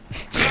Oh. Jade.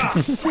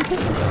 I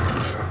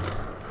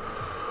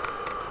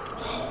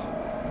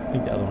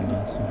think the other one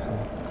does.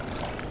 Also.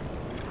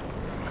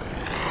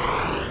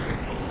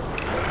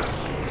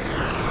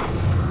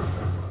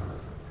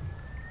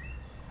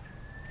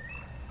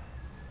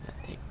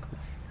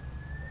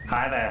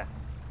 Hi there.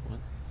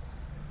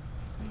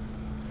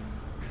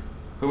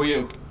 Who are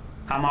you?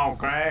 I'm old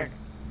Greg.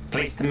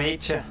 Pleased to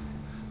meet you.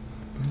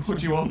 What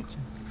do you want?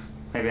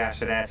 Maybe I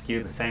should ask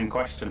you the same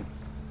question.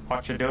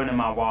 What you doing in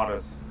my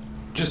waters?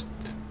 Just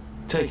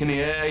taking the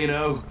air, you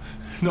know.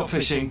 Not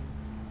fishing.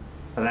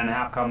 But then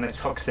how come this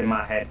hook's in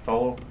my head,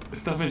 fool?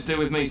 It's nothing to do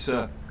with me,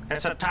 sir.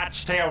 It's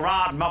attached to your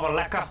rod, mother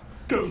liquor.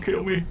 Don't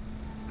kill me.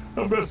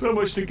 I've got so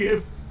much to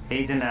give.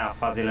 Easy now,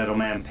 fuzzy little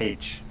man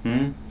Peach.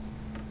 You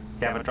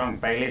ever drunk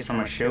Baileys from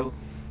a shoe?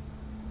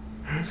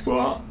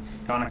 What?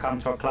 You wanna come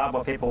to a club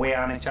where people wee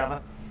on each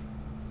other?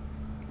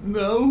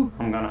 No.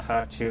 I'm gonna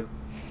hurt you.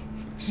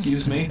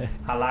 Excuse me.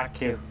 I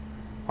like you.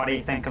 What do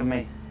you think of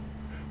me?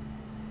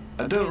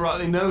 I don't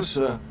rightly know,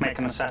 sir. Make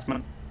an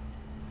assessment.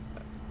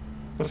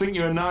 I think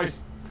you're a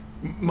nice,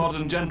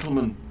 modern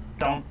gentleman.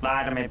 Don't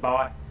lie to me,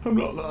 boy. I'm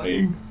not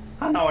lying.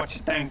 I know what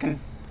you're thinking.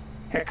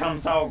 Here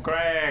comes old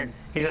Greg.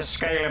 He's a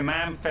scaly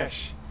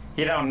manfish.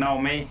 You don't know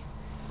me.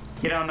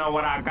 You don't know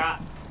what I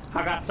got.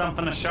 I got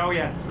something to show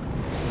you.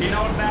 You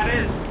know what that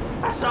is?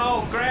 That's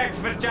old Greg's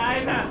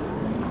vagina.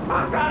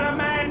 I got a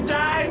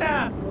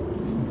mangina.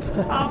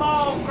 I'm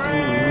old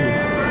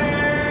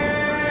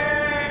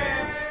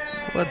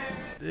Greg. What?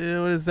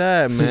 What is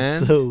that,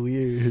 man? so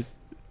weird.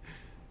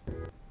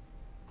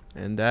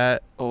 And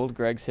that. Old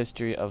Greg's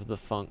history of the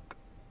funk.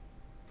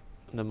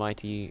 The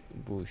mighty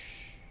Bush.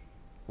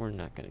 We're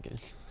not gonna get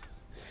it.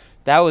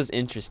 That was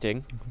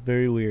interesting.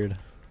 Very weird.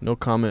 No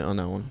comment on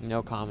that one.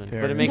 No comment.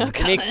 Fair But it enough.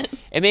 makes No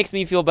it makes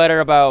me feel better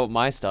about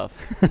my stuff.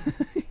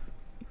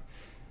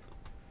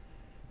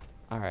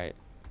 All right.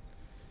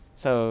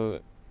 So,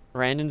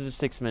 Randon's is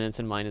 6 minutes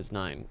and mine is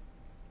 9.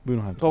 We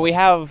don't have to. But we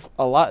have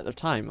a lot of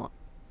time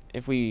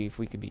if we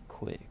could be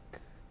quick,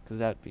 because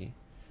that'd be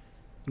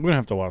We don't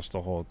have to watch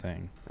the whole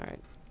thing. all right.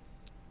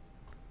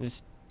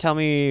 Just tell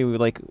me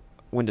like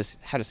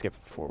how to skip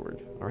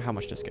forward or how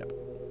much to skip.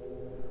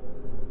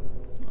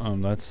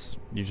 That's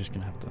you're just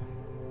gonna have to.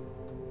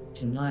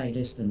 Tonight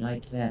is the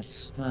night that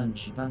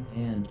SpongeBob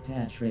and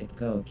Patrick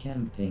go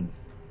camping.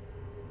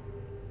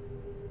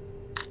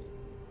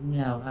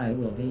 Now I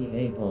will be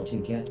able to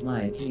get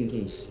my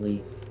beauty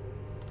sleep.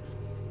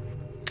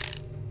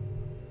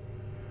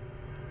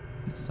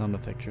 Sound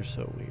effects are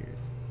so weird.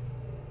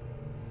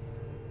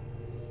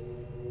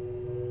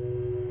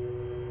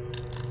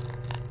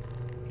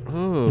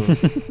 Oh.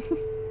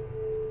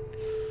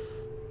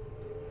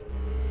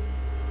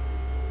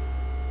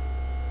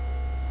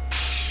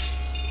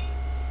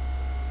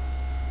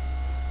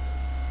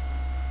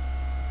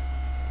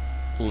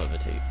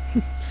 Levitate.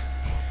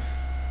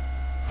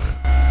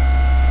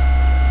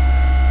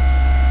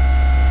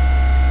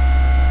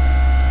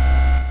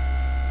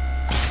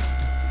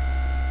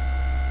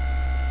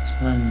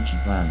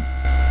 SpongeBob.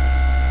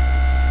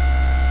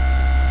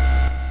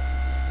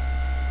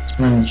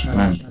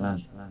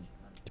 SpongeBob.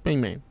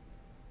 Bang man.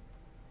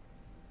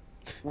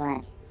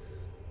 What?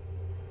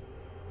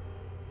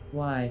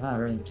 Why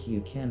aren't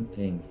you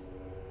camping?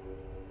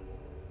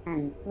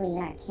 We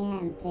are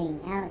camping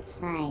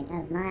outside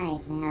of my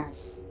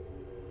house.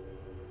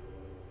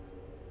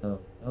 Oh,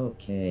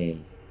 okay.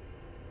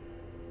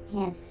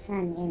 Have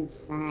fun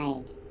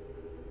inside.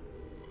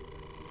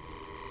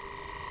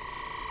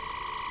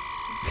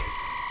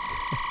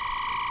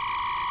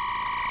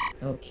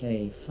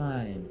 Okay,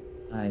 fine.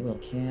 I will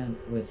camp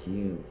with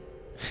you.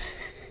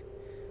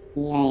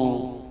 Yay.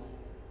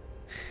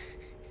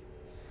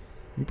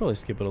 You probably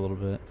skip it a little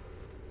bit.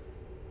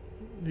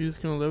 You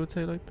just gonna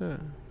levitate like that?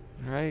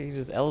 Alright, you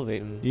just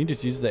elevate him. You can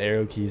just use the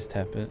arrow keys,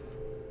 tap it.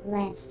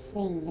 Let's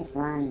sing this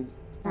line.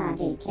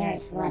 Body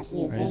cares what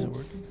you Right, is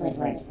it think,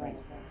 Squidward.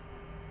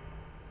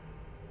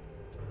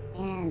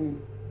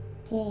 M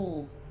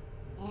P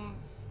F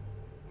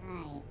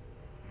I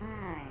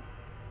R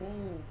B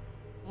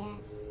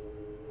S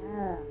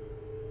O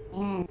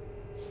N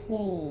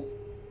C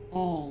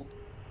A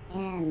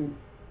M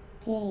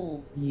P.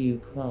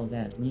 You call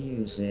that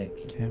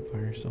music?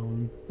 Campfire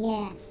song.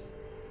 Yes.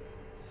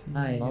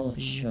 I'll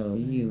show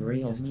you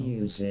real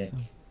music.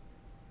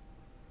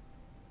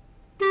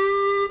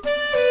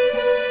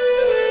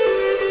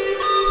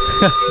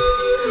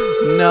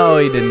 No,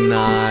 he did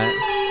not.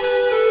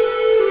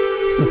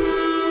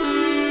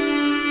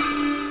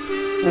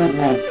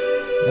 Squidward,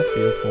 That's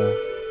beautiful.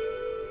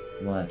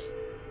 What?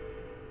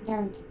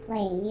 don't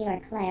play your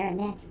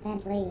clarinet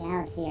Bentley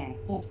out here.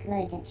 It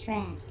could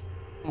attract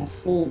a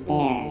sea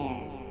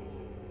bear.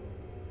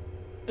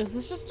 Is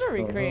this just a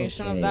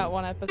recreation of Okay. that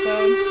one episode?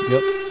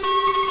 Yep.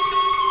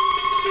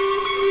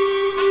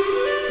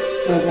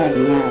 Squidward,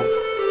 no.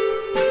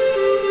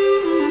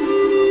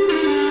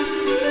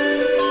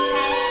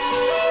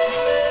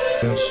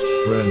 Best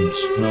friend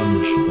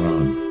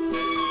SpongeBob.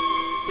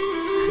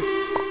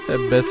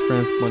 Said best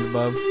friend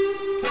SpongeBob.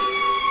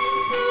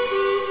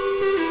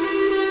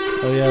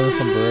 Oh yeah, the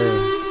sombrero.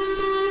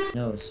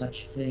 No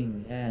such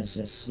thing as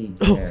a sea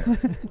bear.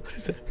 What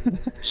is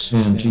that?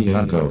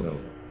 Santiago.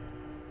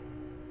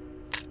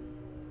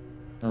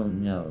 Oh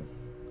no.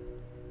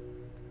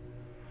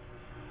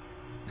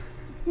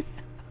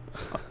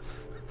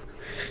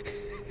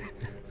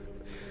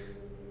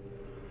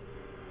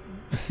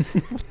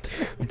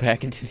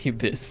 Back into the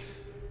abyss.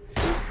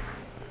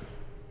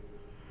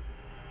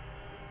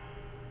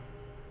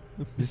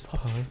 Miss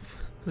Puff.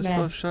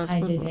 Yes,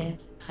 I did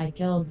it. I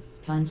killed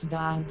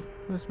SpongeBob.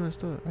 That's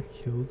messed up. I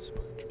killed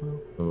SpongeBob.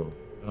 Oh,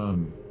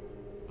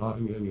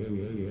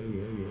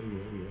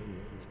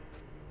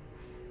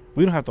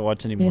 We don't have to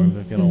watch any more of it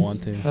if you don't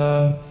want to.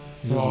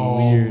 This is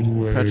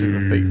weird.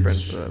 Patrick's a fake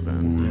friend for that,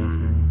 man. Yeah, for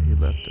real.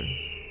 He left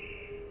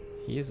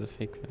her. He is a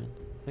fake fan.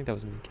 I think that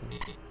was me,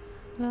 Kelly.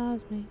 No, that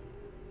was me.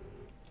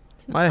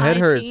 It's an My head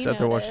hurts IT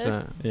after watching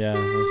notice. that. Yeah.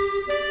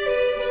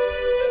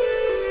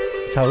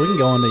 Tyler, we can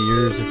go into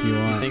yours if you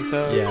want. You think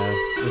so? Yeah.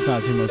 It's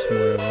not too much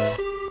more.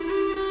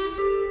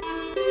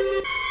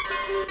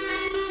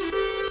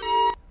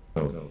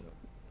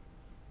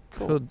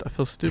 I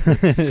feel stupid.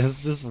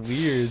 It's just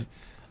weird.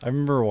 I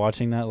remember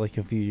watching that like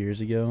a few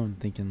years ago and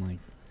thinking like,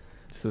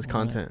 This is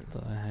content.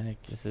 what the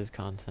heck? This is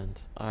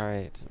content.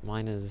 Alright,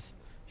 mine is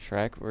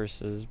Shrek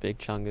versus Big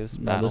Chungus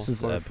No, battle this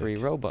is for epic. free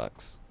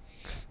Robux.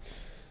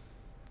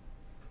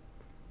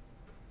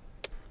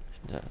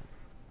 And,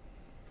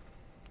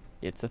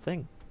 it's a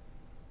thing.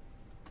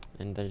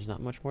 And there's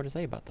not much more to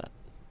say about that.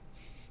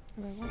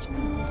 Are we watching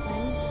the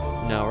whole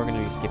thing? No, we're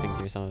gonna be skipping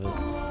through some of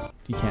it.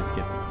 You can't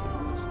skip that.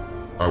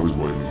 I was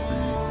waiting for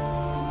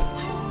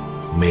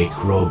you. Make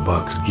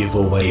Robux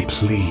giveaway,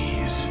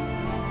 please.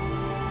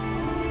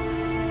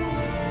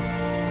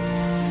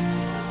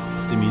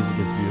 The music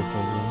is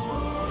beautiful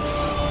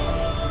though.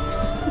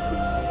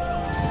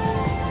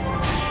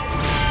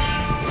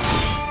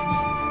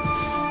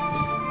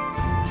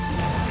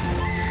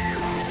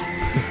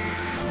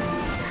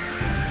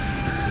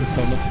 The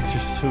sound effects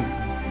are so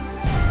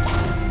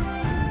good.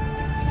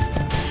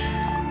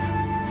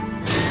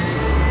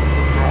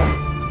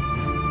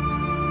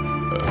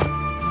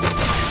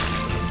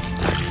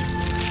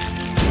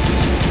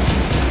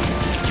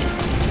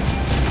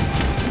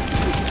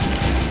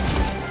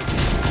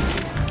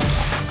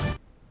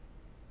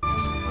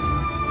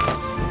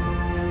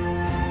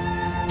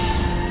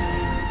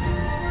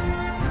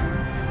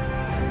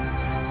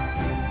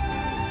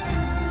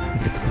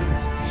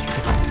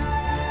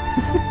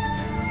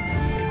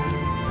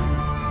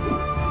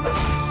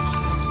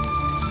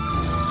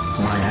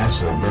 My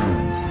asshole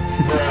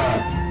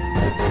burns.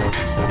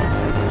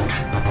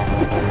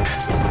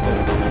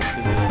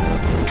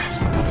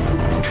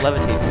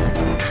 Levitate.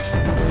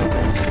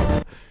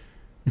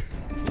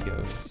 He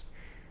goes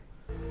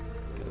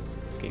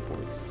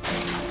skateboards.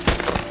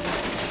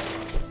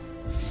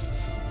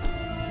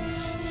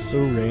 So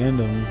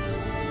random.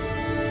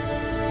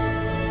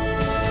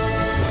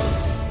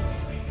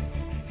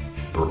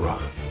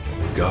 Bruh.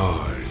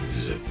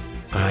 Guards.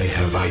 I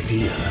have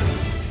idea.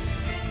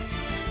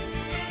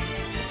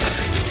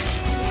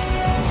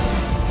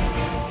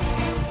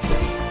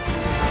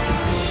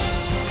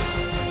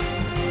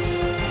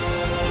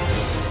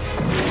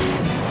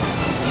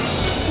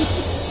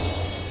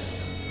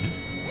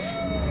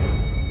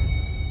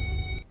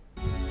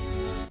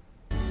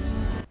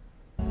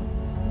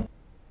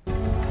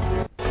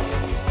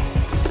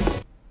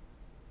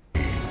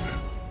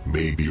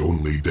 Maybe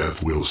only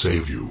death will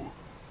save you.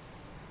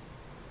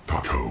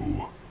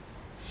 Tato.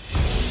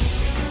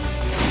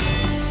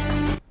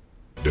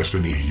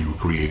 Destiny you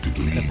created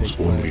leads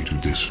only to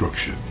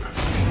destruction.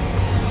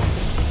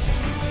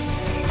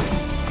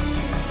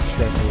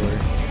 Shrek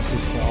Lord.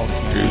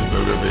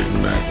 Cheeseburger, Big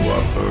Mac,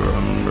 Whopper,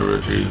 hamburger,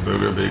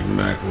 cheeseburger, Big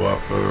Mac,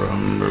 Whopper,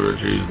 hamburger,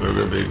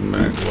 cheeseburger, Big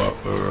Mac,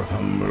 Whopper,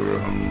 hamburger,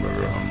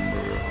 hamburger,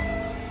 hamburger,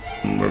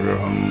 hamburger,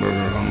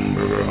 hamburger,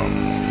 hamburger,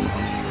 hamburger.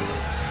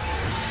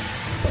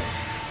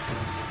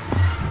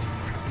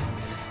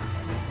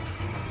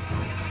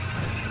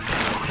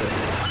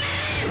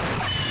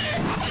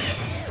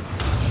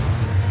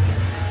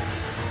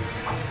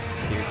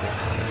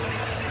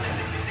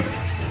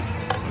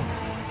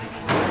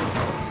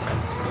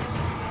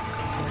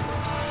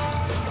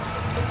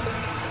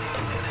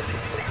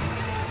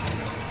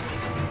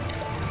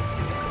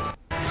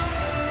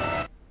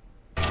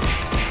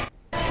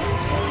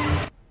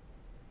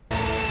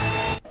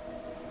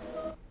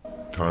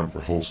 Time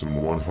for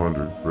Wholesome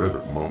 100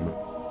 Reddit moment.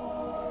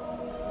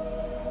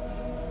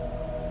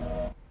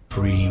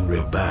 Free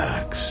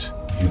Rebacks,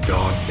 you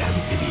goddamn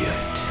idiot.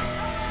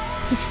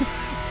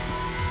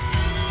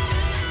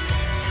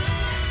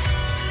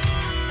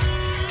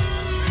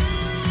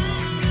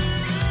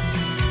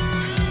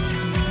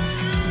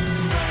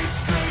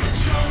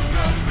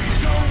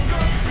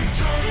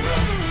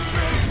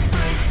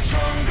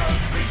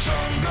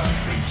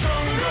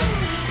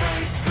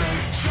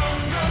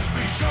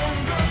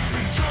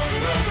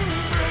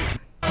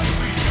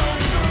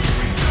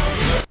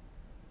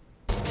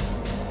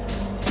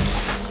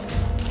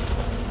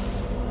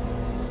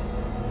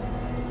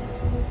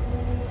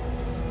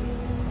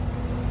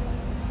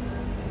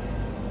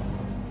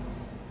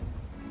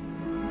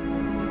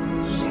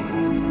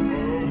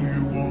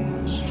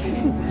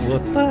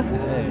 What the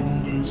heck?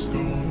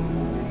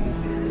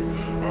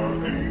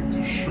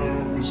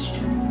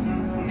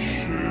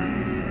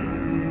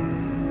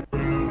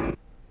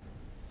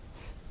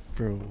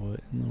 Bro, what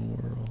in the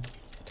world?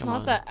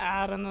 Not the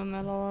ad in the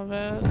middle of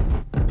it.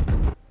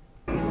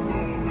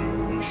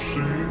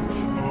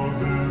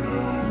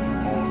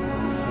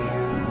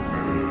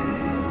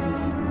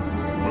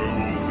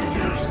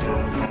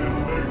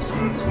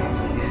 Sense not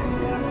to live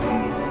for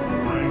fun. Your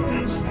brain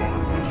gets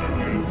smart, but your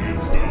head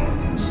gets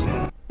dumb. So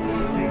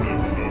you'll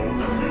never know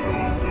if you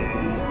don't go.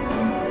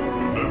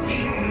 You'll never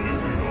shine if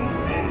you don't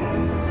blow.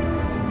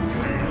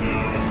 Hang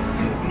down,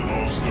 you're an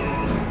all-star.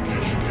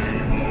 Get your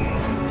game on,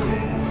 go.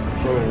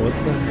 Bro, what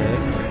the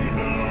heck?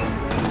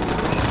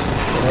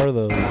 What are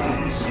those?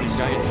 These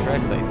giant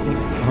Shreks, I think.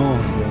 Oh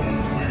my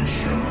god.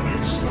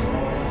 Shining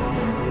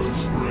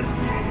stars break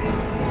through.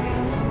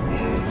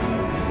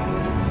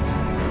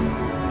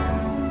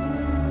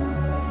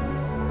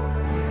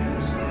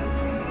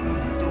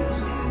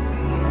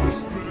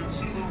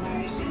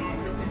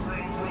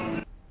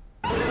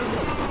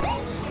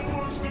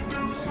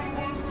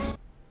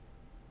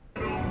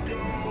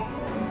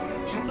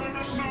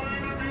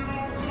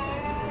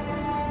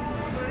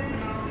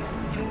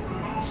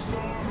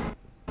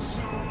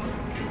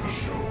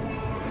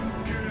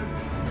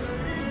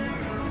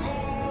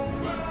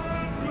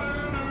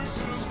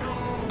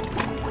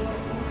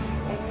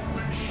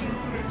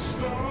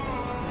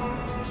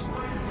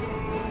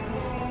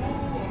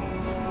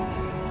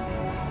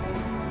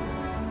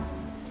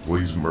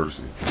 Please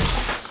mercy.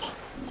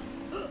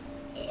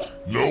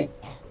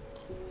 Nope.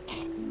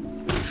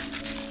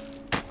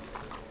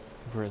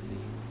 Brazil.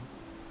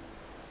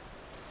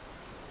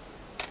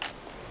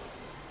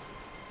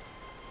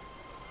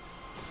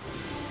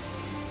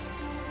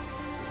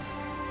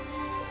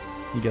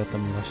 You got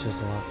them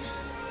luscious locks.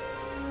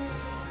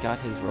 Got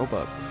his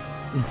Robux.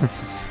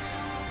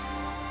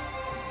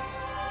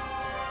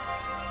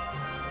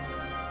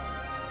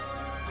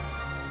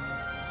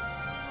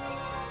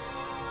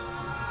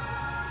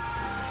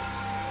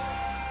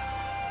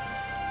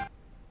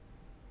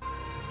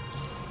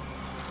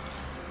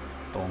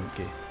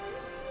 Donkey.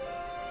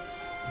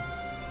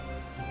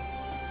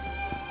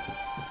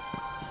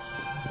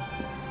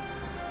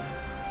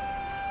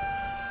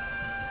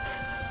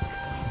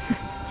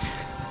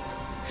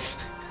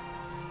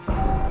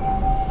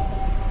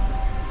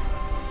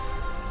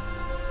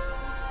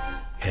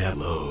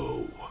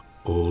 Hello,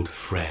 old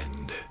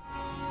friend.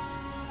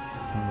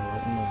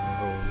 What in the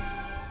world?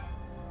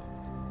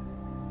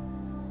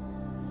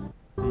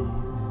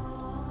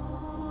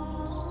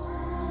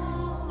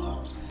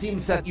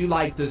 Seems that you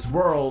like this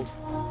world.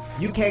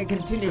 You can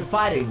continue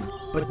fighting,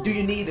 but do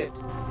you need it?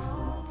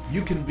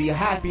 You can be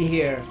happy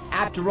here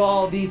after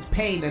all these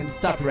pain and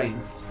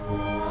sufferings.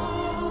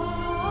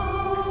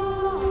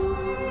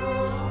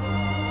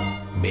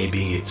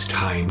 Maybe it's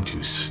time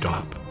to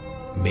stop.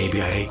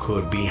 Maybe I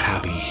could be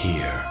happy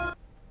here.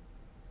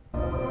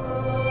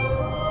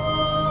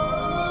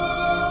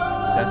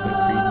 Assassin's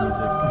Creed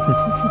music.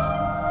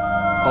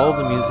 All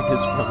the music is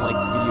from like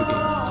video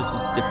games, it's just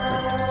as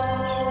different.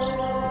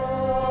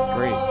 It's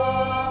great.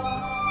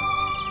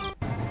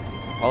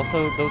 Also,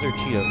 those are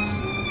Cheetos.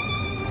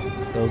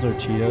 Those are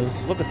Cheetos?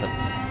 Look at them.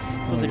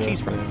 Those are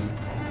cheese fries.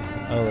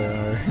 Oh, they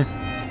are.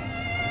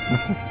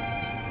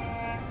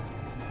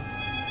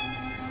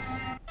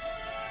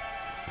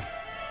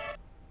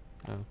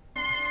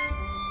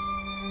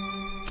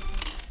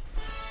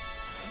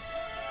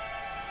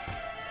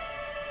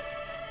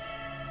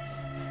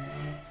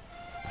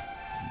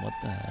 What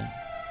the heck?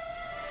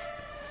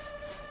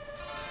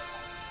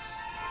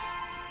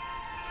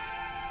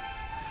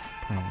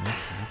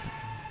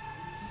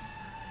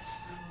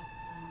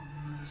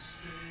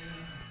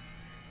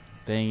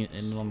 Dang, it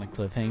ended on the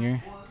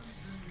cliffhanger.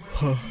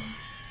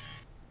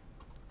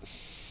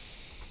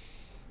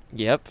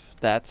 Yep,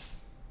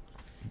 that's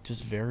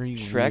Just very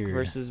Shrek weird.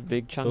 versus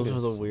Big Those are the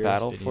Chungus. weirdest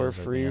Battle videos for I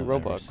think free I've ever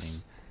Robux.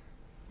 seen.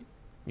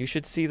 You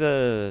should see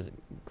the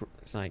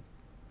it's like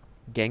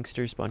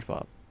Gangster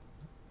SpongeBob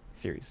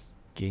series.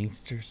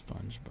 Gangster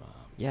SpongeBob.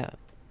 Yeah,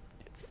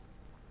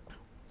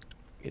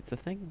 it's a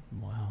thing.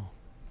 Wow.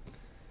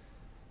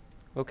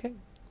 Okay.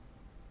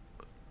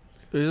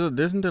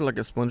 Isn't there like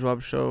a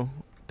SpongeBob show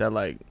that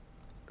like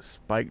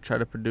Spike tried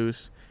to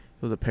produce?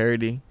 It was a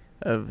parody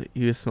of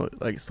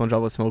like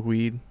SpongeBob would smoke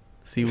weed,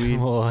 seaweed.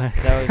 What?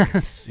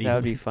 That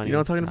would be funny. You know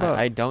what I'm talking about?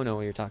 I don't know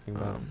what you're talking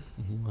about.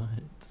 What?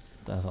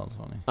 That sounds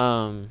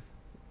funny.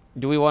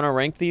 Do we want to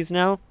rank these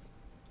now?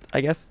 I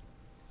guess.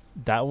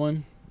 That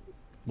one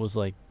was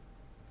like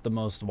the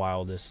most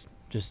wildest.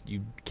 Just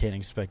you can't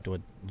expect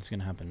what's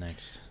gonna happen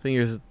next. I think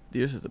yours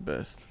is the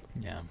best.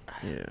 Yeah.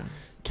 Yeah.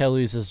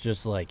 Kelly's is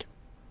just like,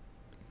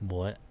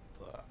 what?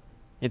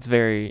 It's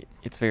very.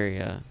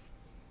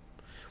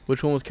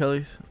 Which one was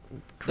Kelly's?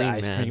 The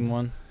ice cream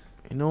one.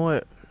 You know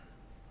what?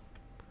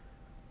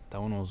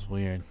 That one was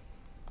weird.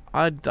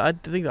 I think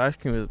the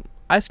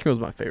ice cream was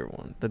my favorite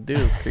one. The dude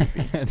was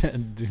creepy.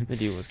 The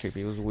dude was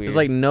creepy. It was weird. There's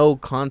like no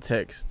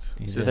context.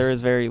 There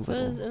is very It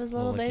little. was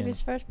little baby's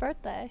first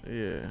birthday.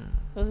 Yeah. It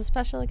was a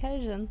special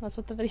occasion. That's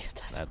what the video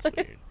title That's is.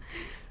 weird.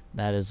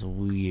 That is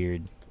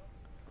weird.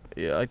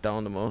 Yeah, I like that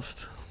one the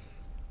most.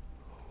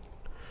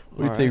 What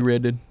do you Alright. think,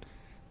 Redden?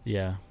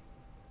 Yeah.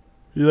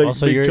 You like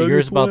Also, Big yours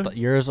Chungus one?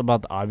 yours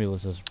about the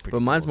omnibus is pretty. But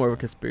mine's cool, more of a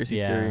so. conspiracy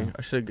Yeah. theory.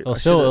 I should. It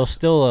was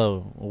still a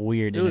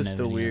weird. It was internet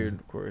still video. weird,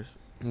 of course.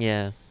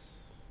 Yeah.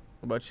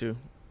 What about you?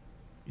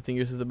 You think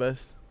yours is the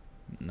best?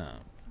 No.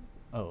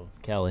 Oh,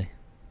 Kelly.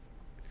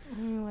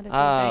 What have you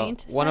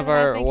ranked? One of Seven,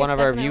 I our think one it's of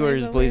our definitely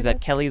viewers the believes that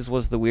weirdest. Kelly's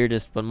was the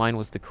weirdest, but mine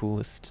was the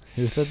coolest.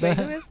 Who said Wait,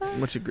 that? who is that?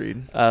 Much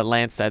agreed.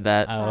 Lance said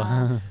that.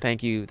 Oh.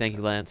 Thank you,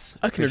 Lance.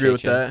 I can agree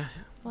with Appreciate that.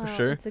 Well, For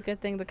sure. it's a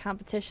good thing the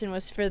competition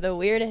was for the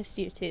weirdest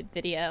YouTube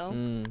video.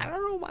 Mm. I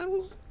don't know. Mine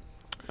was.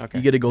 Okay.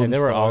 You get a Yeah, golden they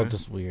were all star.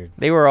 just weird.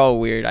 They were all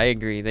weird. I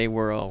agree. They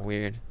were all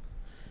weird.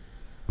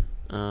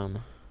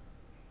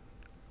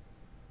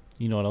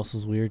 You know what else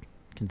is weird?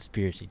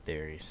 Conspiracy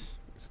theories.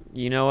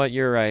 You know what?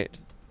 You're right.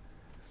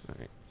 All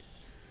right.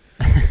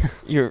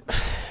 You're.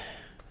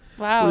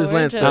 Wow. What does we're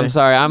Lance just- say? I'm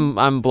sorry.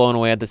 I'm blown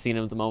away at the scene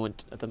of the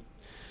moment. At the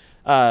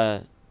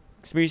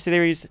conspiracy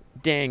theories.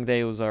 Dang,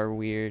 those are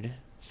weird.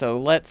 So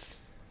let's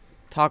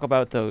talk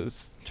about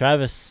those.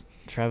 Travis,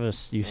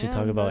 you should Yeah,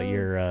 talk about those-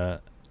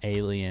 your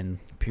alien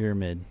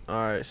pyramid. All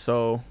right,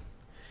 so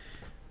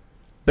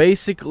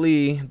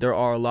basically, there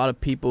are a lot of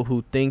people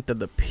who think that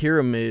the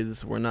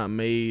pyramids were not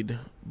made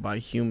by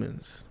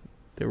humans;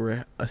 they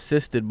were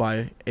assisted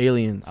by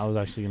aliens. I was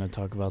actually gonna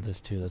talk about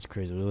this too. That's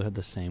crazy. We had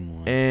the same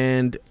one.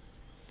 And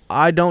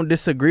I don't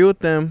disagree with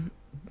them,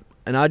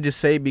 and I just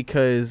say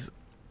because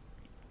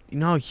you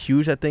know how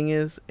huge that thing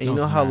is, and you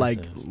No, know it's how like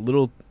massive.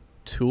 little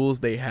tools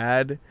they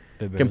had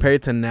They barely-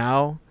 compared to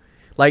now.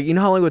 Like, you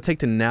know how long it would take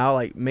to now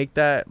like make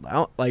that? I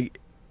don't, like,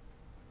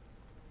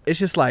 it's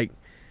just like,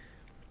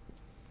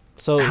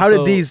 So how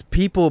did these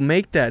people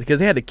make that? Because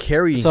they had to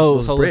carry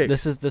those so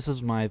bricks. this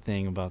is my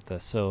thing about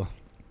this. So,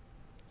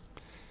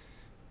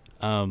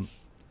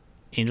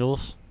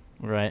 angels,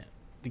 right?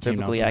 They came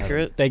down Biblically from heaven.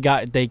 accurate? They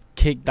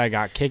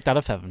got kicked out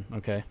of heaven.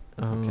 Okay,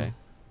 Okay.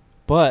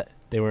 but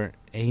they weren't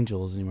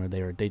angels anymore.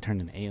 They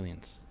turned into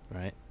aliens,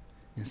 right?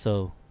 And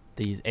so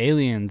these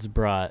aliens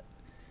brought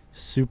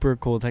super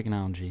cool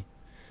technology,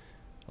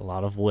 a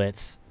lot of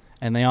wits,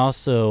 and they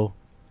also,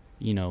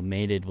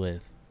 mated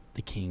with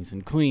the kings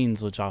and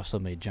queens, which also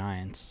made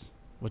giants,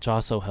 which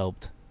also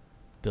helped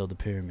build the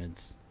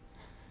pyramids.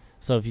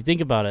 So if you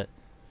think about it,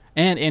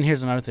 and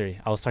here's another theory.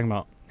 I was talking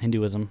about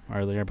Hinduism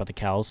earlier about the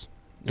cows,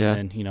 Yeah.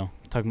 and then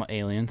talking about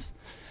aliens.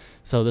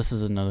 So this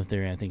is another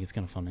theory. I think it's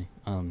kind of funny.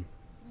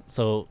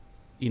 So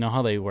you know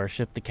how they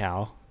worship the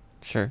cow?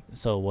 Sure.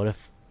 So what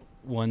if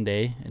one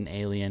day an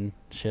alien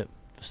ship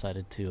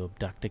decided to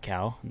abduct a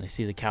cow, and they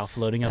see the cow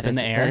floating up in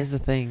the air, That is the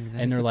thing.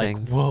 and they're like,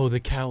 "Whoa, the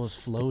cow was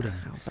floating,"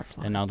 Cows are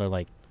flying. and now they're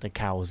like, "The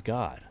cow was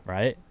God,"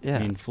 right? Yeah. I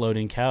mean,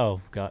 floating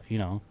cow got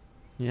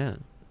Yeah.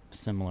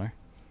 similar.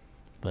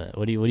 But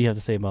what do you have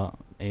to say about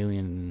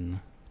alien?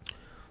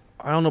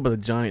 I don't know about the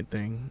giant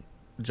thing.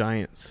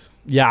 Giants.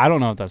 Yeah, I don't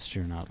know if that's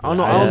true or not. I don't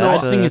know. but I don't know. I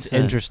just think it's That's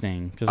a-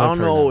 interesting because I don't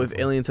know if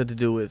aliens had to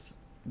do with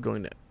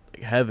going to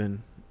like,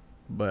 heaven,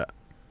 but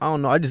I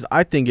don't know. I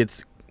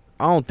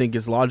don't think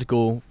it's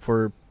logical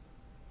for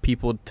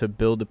people to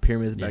build the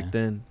pyramids Yeah. back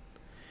then.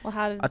 Well,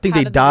 how did I think how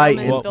they did the die.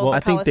 Romans Well, build well, the I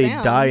think they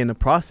Colosseum? die in the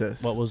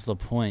process. What was the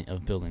point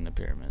of building the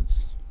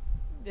pyramids?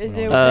 They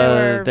There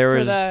were there for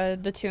was-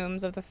 the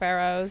tombs of the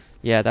pharaohs.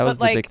 Yeah, that was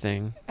But, the big like,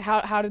 thing.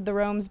 How did the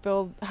Romans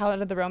build? How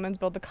did the Romans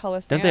build the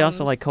Colosseum? Didn't they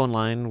also like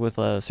co-line with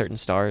certain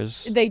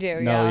stars? They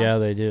do. No, yeah. yeah,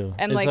 they do.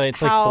 And it's like, it's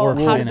how four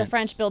did the planets.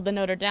 French build the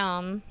Notre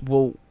Dame?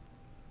 Well,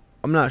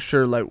 I'm not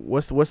sure. Like,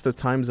 what's the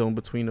time zone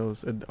between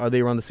those? Are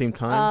they around the same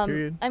time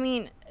period? I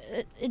mean,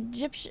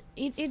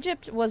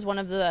 Egypt was one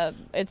of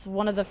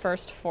the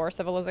first 4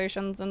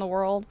 civilizations in the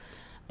world,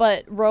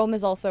 but Rome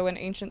is also an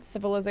ancient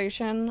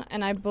civilization,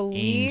 and I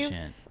believe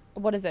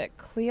what is it?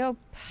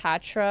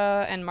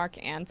 Cleopatra and Mark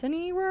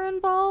Antony were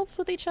involved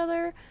with each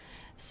other,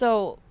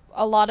 so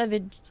a lot of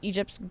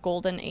Egypt's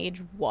golden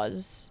age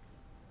was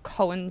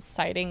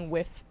coinciding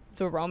with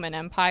the Roman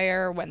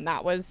Empire when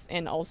that was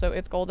in also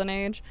its golden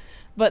age,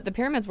 but the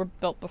pyramids were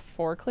built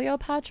before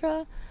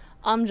Cleopatra.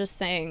 I'm just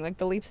saying, like,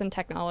 the leaps in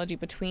technology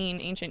between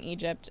ancient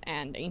Egypt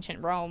and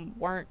ancient Rome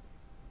weren't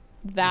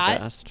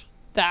that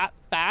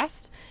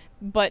fast,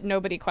 but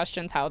nobody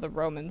questions how the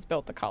Romans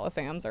built the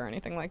Colosseums or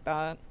anything like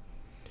that.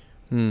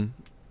 I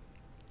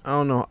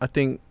don't know. I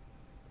think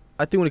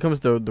when it comes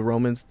to the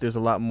Romans, there's a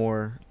lot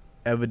more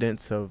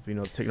evidence of,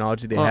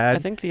 technology they had. I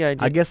think the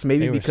idea, I guess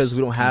maybe because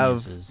we don't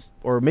have,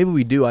 or maybe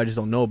we do, I just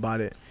don't know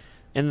about it.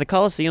 And the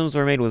Colosseums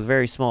were made with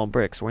very small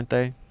bricks, weren't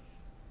they?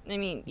 I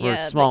mean, or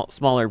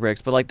smaller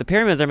bricks, but like the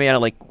pyramids are made out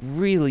of like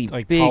really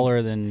like big,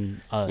 taller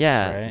than us.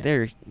 Yeah,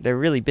 right? they're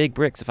really big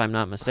bricks, if I'm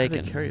not mistaken.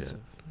 How do they carry that?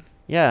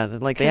 Yeah,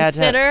 like they had to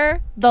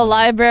Consider the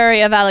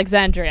Library of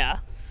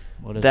Alexandria.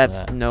 What is that's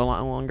that? no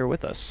longer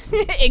with us.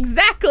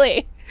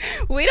 Exactly.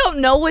 We don't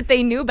know what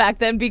they knew back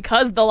then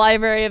because the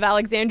Library of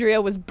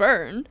Alexandria was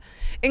burned,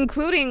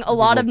 including a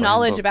lot of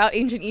knowledge about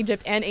ancient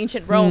Egypt and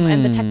ancient Rome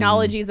and the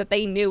technologies that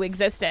they knew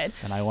existed.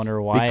 And I wonder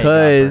why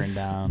because it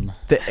got burned down.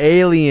 The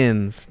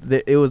aliens,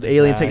 it was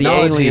alien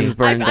technology. The aliens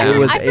burned down. It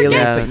was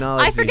alien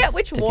technology. I forget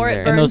which war it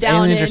And burned those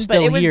down aliens are in,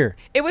 still but here.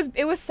 it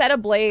was set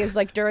ablaze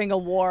like during a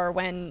war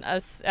when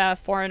a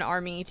foreign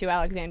army to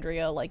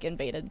Alexandria like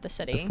invaded the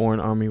city. The foreign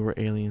army were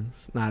aliens,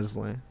 not just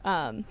land.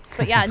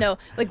 But yeah, no,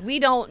 like we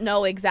don't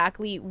know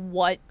exactly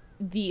what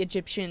the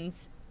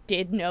Egyptians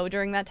did know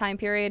during that time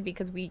period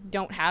because we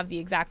don't have the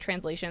exact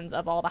translations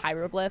of all the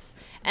hieroglyphs,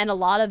 and a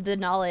lot of the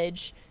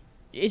knowledge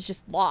is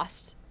just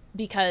lost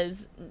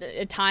because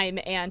time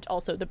and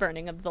also the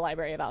burning of the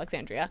Library of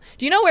Alexandria.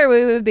 Do you know where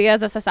we would be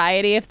as a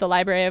society if the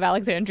Library of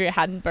Alexandria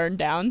hadn't burned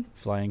down?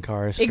 Flying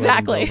cars,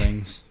 exactly.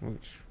 buildings.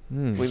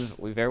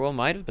 We very well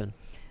might have been.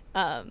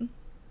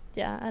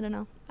 Yeah, I don't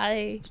know.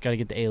 I just got to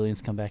get the aliens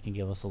to come back and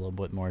give us a little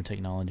bit more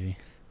technology.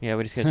 Yeah,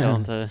 we just gotta tell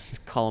them to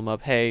just call them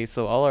up. Hey,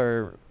 so all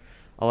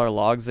our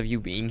logs of you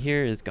being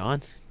here is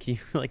gone. Can you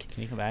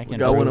come back we and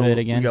got prove one it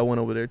again? We got one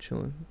over there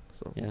chilling.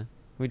 So yeah,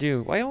 we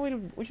do. Why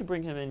don't we should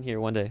bring him in here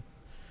one day?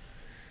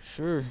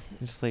 Sure.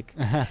 Just like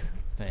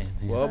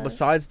well,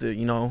 besides the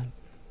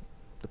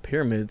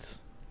pyramids.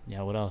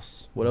 Yeah, what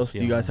else? What else do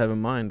you guys have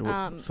in mind?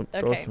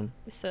 Okay,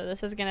 so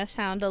this is gonna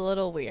sound a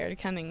little weird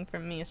coming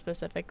from me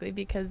specifically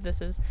because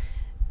this is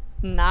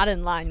not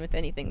in line with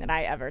anything that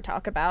I ever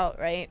talk about,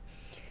 right?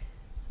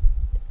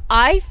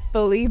 I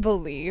fully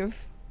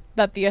believe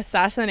that the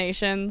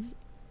assassinations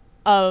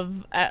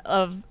of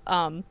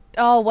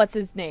what's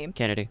his name?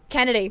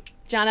 Kennedy,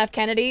 John F.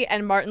 Kennedy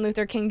and Martin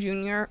Luther King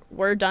Jr.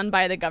 were done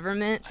by the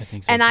government. I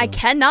think so and too. I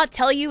cannot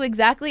tell you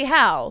exactly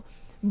how,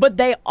 but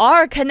they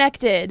are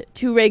connected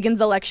to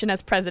Reagan's election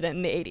as president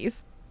in the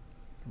 80s.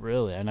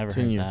 Really? I never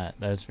Continue. heard that.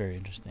 That's very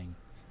interesting.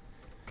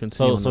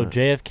 Continue So on that.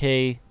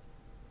 JFK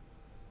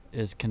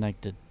is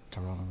connected to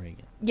Ronald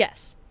Reagan.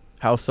 Yes.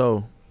 How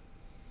so?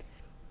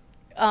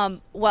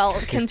 Well,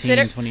 20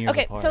 years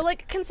okay, apart. so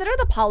like consider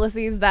the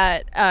policies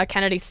that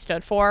Kennedy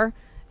stood for.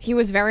 He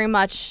was very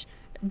much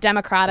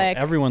democratic.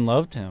 Everyone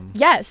loved him.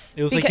 Yes,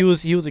 It was like he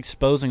was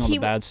exposing all the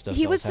bad stuff.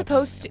 He that was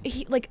happening supposed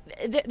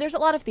to. There's a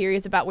lot of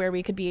theories about where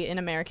we could be in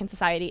American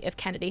society if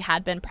Kennedy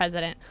had been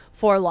president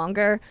for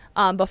longer.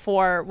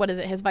 Before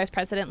his vice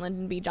president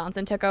Lyndon B.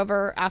 Johnson took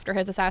over after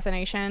his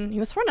assassination. He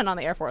was sworn in on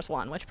the Air Force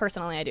One, which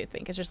personally I do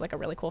think is just like a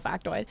really cool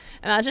factoid.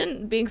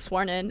 Imagine being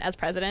sworn in as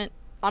president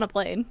on a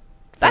plane.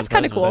 That's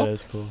kind of cool. That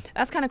is cool.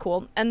 That's kind of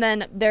cool. And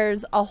then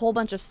there's a whole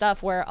bunch of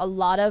stuff where a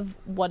lot of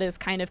what is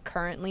kind of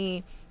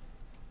currently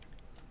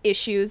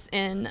issues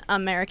in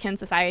American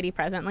society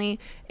presently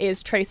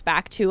is traced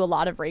back to a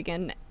lot of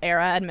Reagan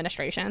era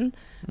administration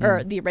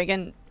or the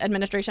Reagan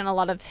administration, a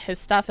lot of his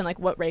stuff and like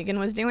what Reagan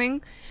was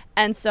doing.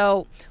 And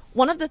so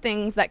one of the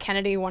things that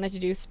Kennedy wanted to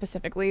do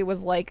specifically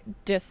was like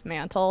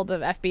dismantle the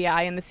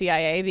FBI and the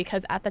CIA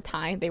because at the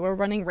time they were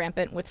running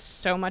rampant with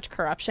so much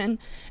corruption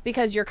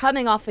because you're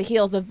coming off the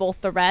heels of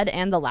both the Red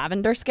and the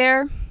Lavender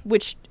Scare,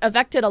 which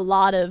affected a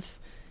lot of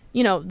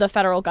the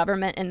federal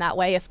government in that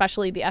way,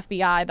 especially the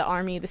FBI, the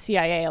Army, the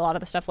CIA, a lot of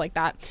the stuff like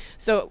that.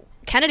 So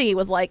Kennedy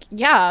was like,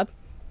 yeah,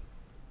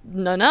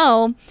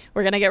 no,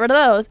 we're going to get rid of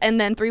those. And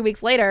then 3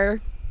 weeks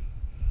later,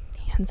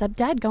 he ends up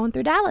dead going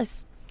through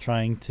Dallas.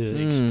 Trying to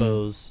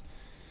expose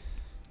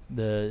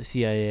the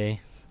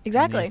CIA.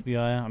 Exactly. And the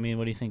FBI. I mean,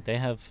 what do you think? They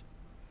have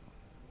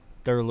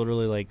They're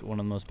literally like one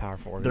of the most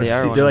powerful They're,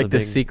 organizations. they're like the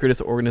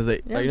secretest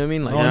organization. Yeah. You know what I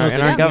mean? Like, in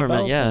our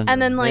government, yeah.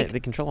 And then, like, they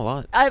control a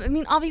lot. I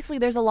mean, obviously,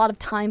 there's a lot of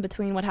time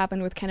between what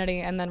happened with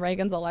Kennedy and then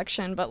Reagan's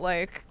election, but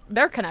like,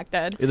 they're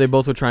connected. They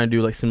both were trying to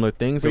do like similar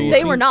things. Or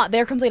They were not.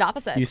 They're complete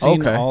opposites. You've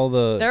seen all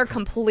the. They're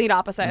complete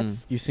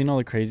opposites. You've seen all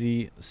the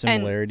crazy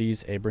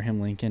similarities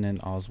Abraham Lincoln and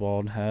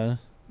Oswald had,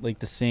 like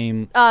the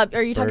same. Are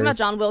you talking about birth.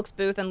 John Wilkes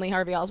Booth and Lee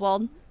Harvey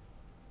Oswald,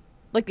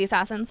 like the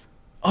assassins?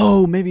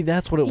 Oh, maybe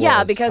that's what it was.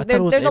 Yeah, because I thought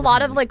it was there's a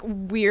lot Abraham of like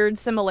weird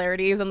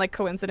similarities and like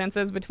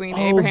coincidences between Oh,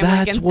 Abraham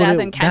that's Lincoln's what death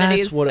it- and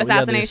Kennedy's that's what it- yeah, the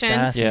assassination.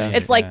 assassination,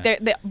 It's like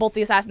yeah. both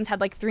the assassins had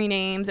like 3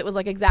 names. It was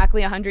like exactly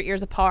 100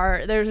 years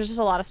apart. There's just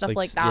a lot of stuff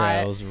like that.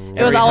 yeah, it was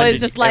it was always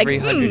just like, every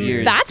 100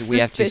 years that's we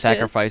have to suspicious.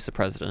 sacrifice the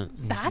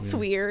president. That's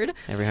weird.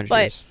 Every 100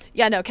 but years.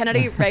 yeah, no,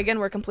 Kennedy, Reagan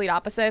were complete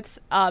opposites.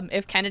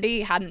 If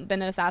Kennedy hadn't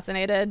been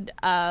assassinated,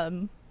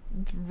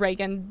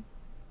 Reagan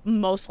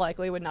most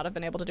likely would not have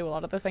been able to do a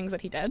lot of the things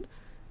that he did.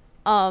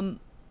 And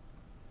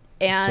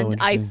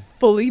I interesting.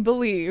 fully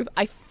believe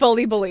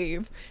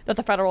that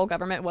the federal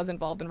government was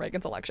involved in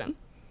Reagan's election.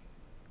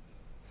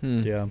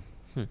 Yeah.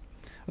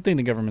 I think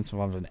the government's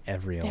involved in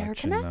every They're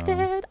election. connected.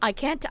 Though. I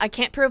can't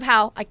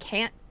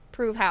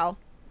prove how.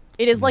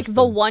 It is like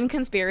the one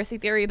conspiracy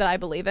theory that I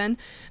believe in,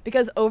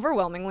 because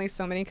overwhelmingly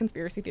so many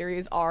conspiracy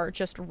theories are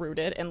just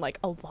rooted in like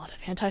a lot of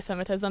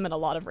anti-Semitism and a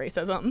lot of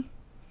racism.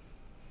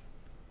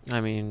 I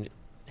mean,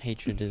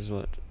 hatred is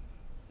what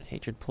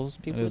hatred pulls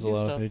people. There's to a do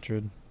lot stuff. of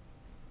hatred.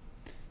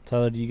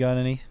 Tyler, do you got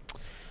any?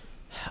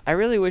 I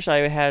really wish I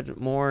had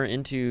more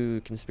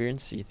into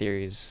conspiracy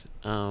theories,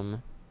 but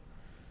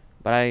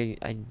I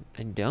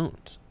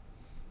don't.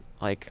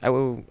 Like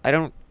I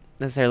don't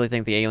necessarily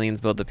think the aliens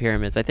built the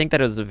pyramids. I think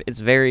that it's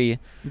very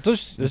It's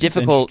just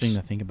difficult.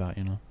 interesting to think about,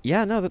 you know.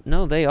 Yeah,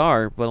 no, they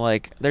are, but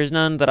like, there's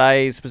none that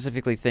I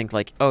specifically think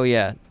like, oh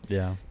yeah,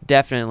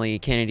 definitely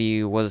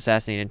Kennedy was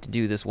assassinated to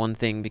do this one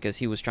thing because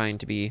he was trying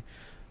to be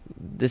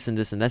this and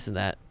this and this and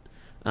that,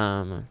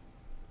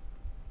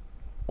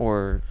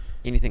 or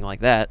anything like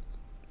that.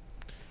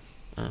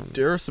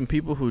 There are some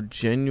people who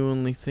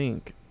genuinely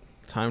think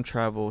time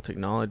travel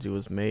technology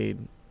was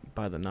made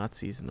by the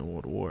Nazis in the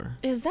World War.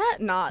 Is that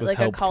not With like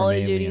a help from Call of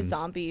Duty aliens.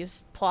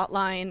 Zombies plot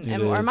line?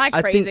 It Or am is.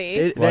 I crazy?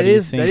 think Why that do you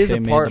is think a they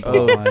made part the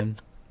of. plotline?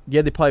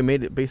 Yeah, they probably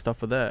made it based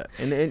off of that,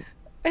 and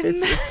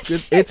it's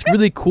good. It's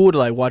really cool to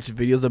like watch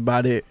videos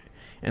about it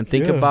and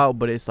think Yeah. about,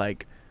 but it's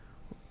like,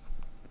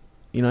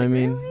 you know what I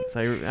mean? It's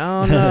like I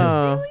don't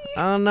know,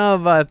 I don't know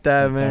about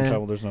that, Time man.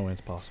 travel, there's no way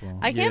it's possible.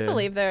 I can't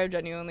believe there are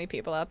genuinely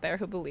people out there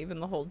who believe in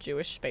the whole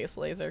Jewish space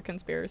laser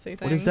conspiracy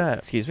thing. What is that?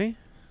 Excuse me?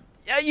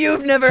 Yeah,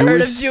 you've never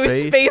heard of Jewish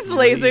space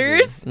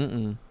lasers?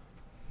 Mm-mm.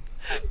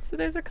 So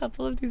there's a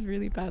couple of these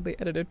really badly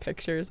edited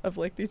pictures of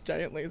like these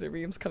giant laser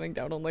beams coming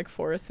down on like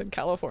forests in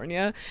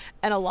California,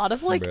 and a lot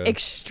of like Bruh.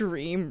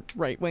 extreme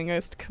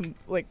right-wingists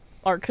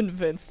are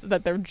convinced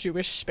that they're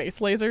Jewish space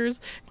lasers,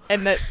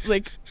 and that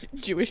like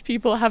Jewish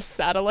people have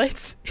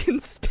satellites in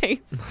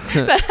space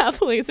that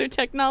have laser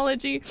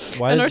technology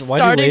Why and is- are why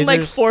do starting like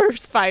lasers-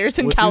 forest fires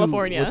in What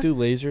California. what do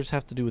lasers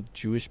have to do with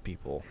Jewish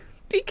people?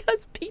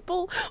 Because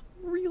people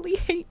really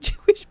hate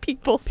Jewish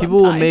people sometimes.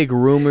 People will make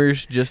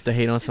rumors just to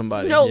hate on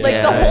somebody. No, like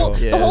the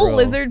whole bro.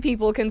 lizard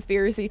people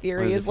conspiracy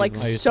theory Lizard is like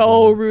people. I used to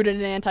so believe rooted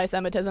in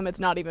anti-Semitism. It's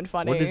not even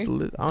funny. What is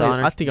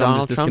I think I'm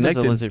Donald just Trump is a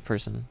disconnected. lizard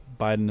person.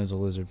 Biden is a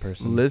lizard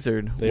person.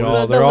 Lizard. They What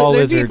all is- they're The all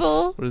lizard lizards.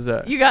 people? What is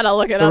that? You gotta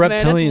look it The up, man.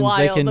 It's reptilians, wild.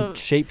 they can The-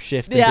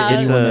 shapeshift into Yeah.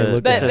 anyone they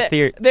look It's at. a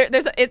theory.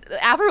 There's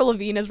Avril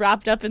Lavigne is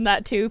wrapped up in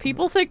that too.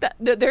 People think that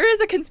there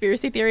is a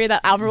conspiracy theory that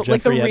Avril,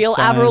 like the Jeffrey real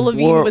Epstein. Avril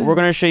Lavigne was We're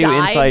gonna show you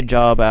died. Inside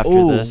Job after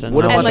Ooh, this, and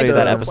what I'll about show like you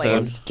that the-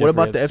 episode. What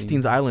about the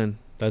Epstein's Island?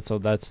 That's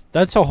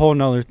a whole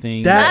nother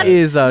thing. That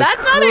is a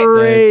That's not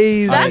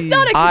crazy. That's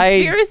not a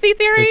conspiracy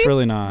theory. It's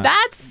really not.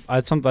 That's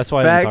That's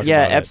why I didn't Facts. talk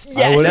Yeah, about Epstein.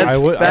 it. I would- I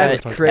would- I that's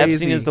would talk- crazy.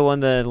 Epstein is the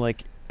one that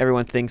like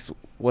everyone thinks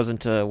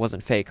wasn't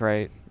fake,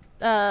 right?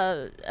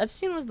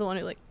 Epstein was the one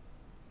who like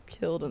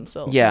killed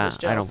himself. in Yeah, his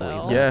jail I don't cell.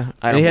 believe that. Yeah,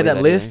 I and don't he had believe that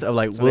that list either. of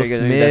like So Will they're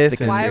gonna do that's the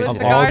Smith. Why was Of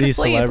the all guard these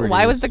asleep? Why was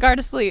celebrities. the guard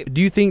asleep?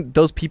 Do you think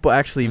those people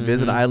actually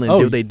visit the island? Oh,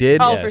 Do they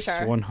did? Oh, yes, for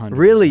sure. 100.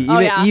 Really? Oh,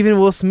 Even yeah. even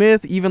Will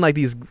Smith, even like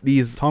these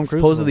Tom Cruise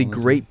supposedly was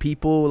one, great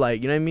people,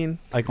 like you know what I mean?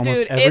 Like almost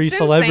Dude, every it's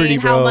celebrity, insane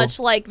bro. how much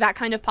like that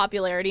kind of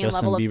popularity and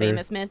Justin level Bieber. of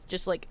famousness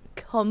just like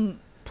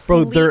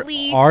Bro, there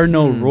completely are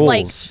no rules.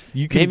 like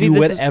you can Maybe do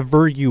this is-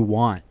 whatever you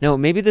want. No,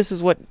 maybe this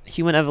is what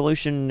human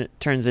evolution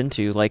turns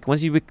into. Like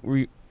once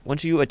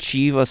you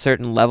achieve a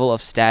certain level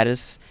of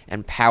status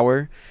and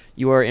power,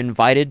 you are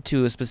invited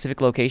to a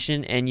specific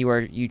location, and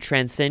you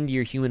transcend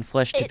your human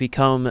flesh to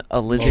become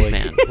a lizard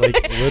man.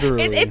 Like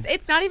literally.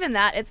 it's not even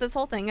that. It's this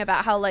whole thing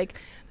about how like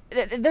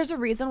there's a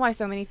reason why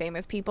so many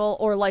famous people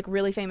or like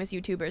really famous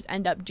YouTubers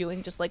end up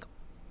doing just like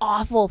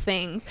awful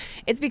things.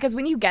 It's because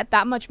when you get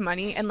that much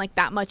money and like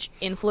that much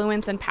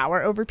influence and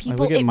power over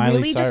people, look at it Miley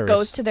really just Cyrus.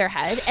 goes to their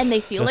head and they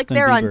feel like Justin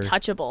they're Bieber.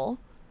 untouchable.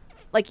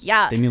 Like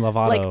yeah, Demi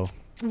Lovato. like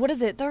what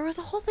is it? There was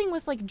a whole thing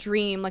with like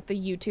Dream, like the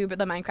YouTuber,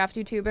 the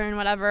Minecraft YouTuber and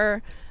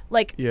whatever.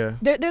 Like, Yeah.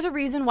 there's a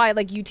reason why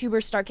like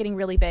YouTubers start getting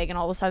really big, and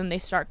all of a sudden they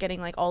start getting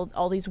like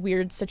all these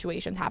weird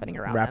situations happening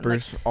around them.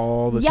 Rappers Like,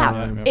 all the yeah,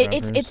 time.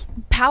 it's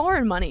power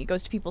and money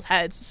goes to people's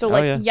heads. So Oh,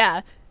 like,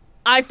 yeah.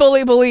 I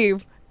fully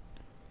believe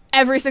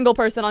every single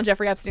person on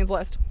Jeffrey Epstein's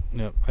list.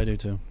 Yep, I do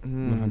too.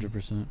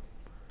 100%.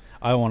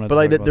 I want to. But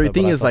like the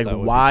thing is like,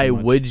 why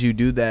would you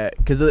do that?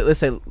 Because let's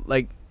say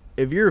like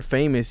if you're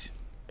famous,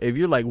 if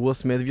you're like Will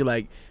Smith, if you're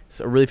like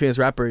a really famous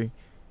rapper,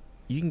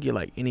 you can get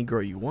like any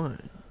girl you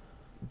want.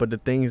 But the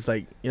thing is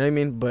like, you know what I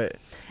mean? But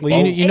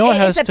well, you know what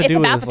has to do it's with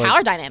about the like,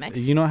 power dynamics.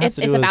 You know what has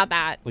to do it's with about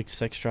that. like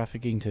sex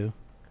trafficking too.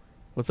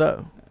 What's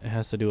up? It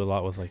has to do a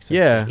lot with like sex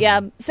Yeah.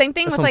 Yeah, same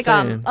thing That's with what like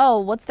I'm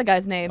saying. what's the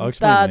guy's name? I'll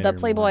explain The later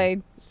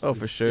Playboy Oh,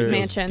 for sure.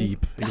 mansion.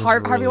 deep. It goes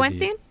Harvey really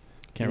Weinstein? deep.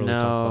 Can't really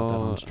talk about that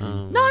on No,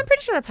 stream. No, I'm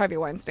pretty sure that's Harvey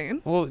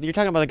Weinstein. Well, you're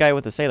talking about the guy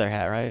with the sailor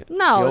hat, right?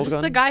 No, old just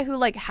the gun? guy who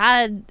like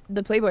had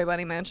the Playboy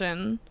bunny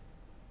mansion.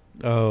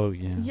 Oh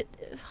yeah.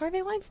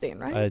 Harvey Weinstein,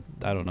 right?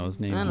 I don't know his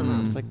name. I don't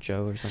know. It's like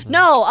Joe or something.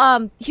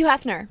 No, Hugh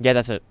Hefner. Yeah,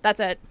 that's it. That's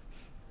it.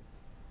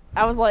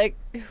 I was like,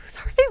 who's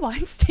Harvey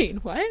Weinstein?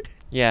 What?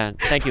 Yeah,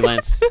 thank you,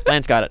 Lance.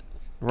 Lance got it.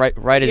 Right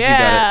as you got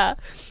Yeah.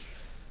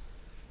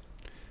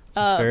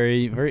 It's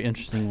very very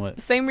interesting what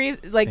Same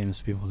reason, like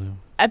famous people do.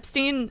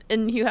 Epstein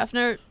and Hugh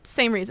Hefner,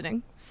 same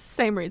reasoning.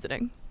 Same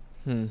reasoning.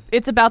 Hmm.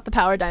 It's about the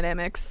power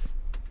dynamics.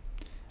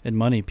 And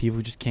money,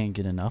 people just can't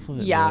get enough of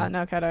it. Yeah, bro.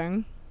 no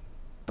kidding.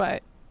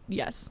 But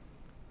yes,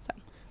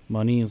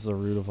 Money is the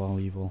root of all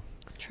evil.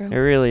 true. it. It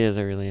really is.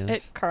 It really is.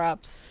 It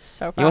corrupts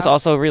so fast. You know what's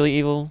also really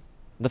evil?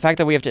 The fact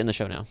that we have to end the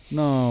show now.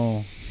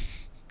 No.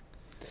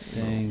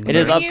 Dang. It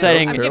is Giving you-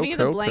 upsetting. I'm giving you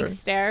the Crow, blank crow.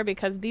 stare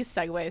because these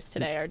segues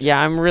today are just,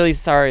 Yeah, I'm really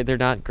sorry. They're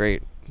not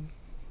great.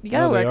 you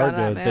gotta No, they work are on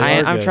that, good. man. They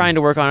are I'm good. trying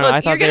to work on it. Look, I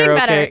you're thought they getting were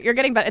better. okay. You're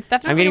getting better. It's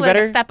definitely getting like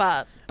better? a step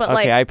up. But Okay,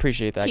 like, I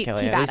appreciate that, keep-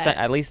 Kelly. keep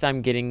At least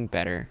I'm getting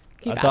better.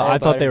 keep I at thought it. I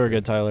thought they were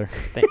good, Tyler.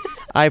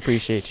 I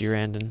appreciate you,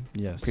 Randon.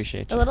 Yes.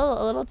 Appreciate A you.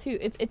 little too.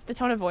 It's the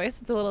tone of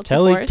voice. It's a little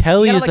Kelly- too forced.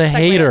 Kelly You gotta, is a segue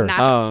it hater.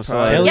 natural. Oh, so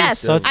like, Kelly's Yes,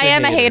 such I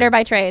am a hater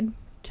by trade.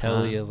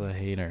 Kelly is a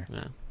hater.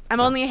 yeah. I'm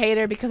only a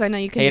hater because I know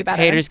you can do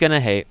better. Haters gonna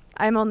hate.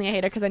 I'm only a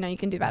hater because I know you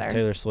can do better.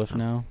 Taylor Swift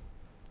now.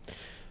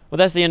 Well,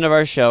 that's the end of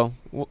our show,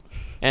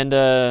 and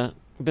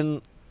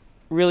been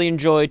really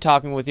enjoyed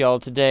talking with y'all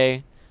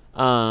today.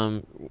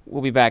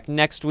 We'll be back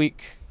next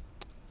week.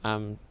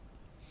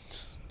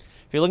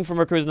 If you're looking for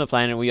more Cruising the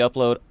Planet, we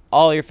upload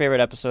all your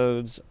favorite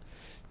episodes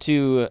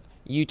to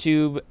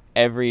YouTube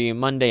every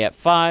Monday at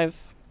 5.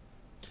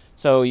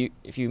 So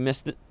if you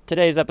missed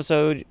today's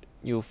episode,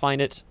 you'll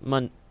find it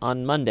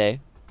on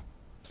Monday.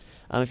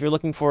 If you're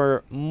looking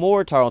for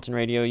more Tarleton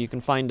Radio, you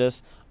can find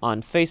us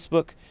on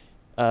Facebook,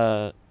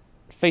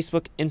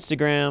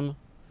 Instagram,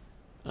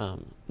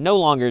 no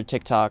longer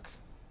TikTok,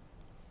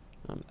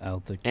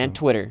 and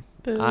Twitter.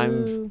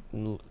 I'm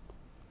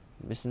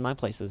missing my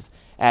places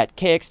at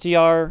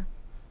KXTR,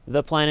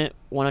 The Planet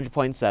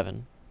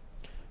 100.7.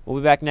 We'll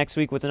be back next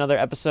week with another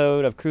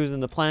episode of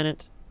Cruising the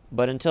Planet.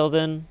 But until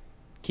then,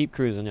 keep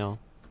cruising, y'all.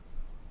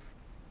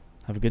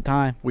 Have a good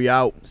time. We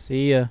out.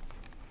 See ya.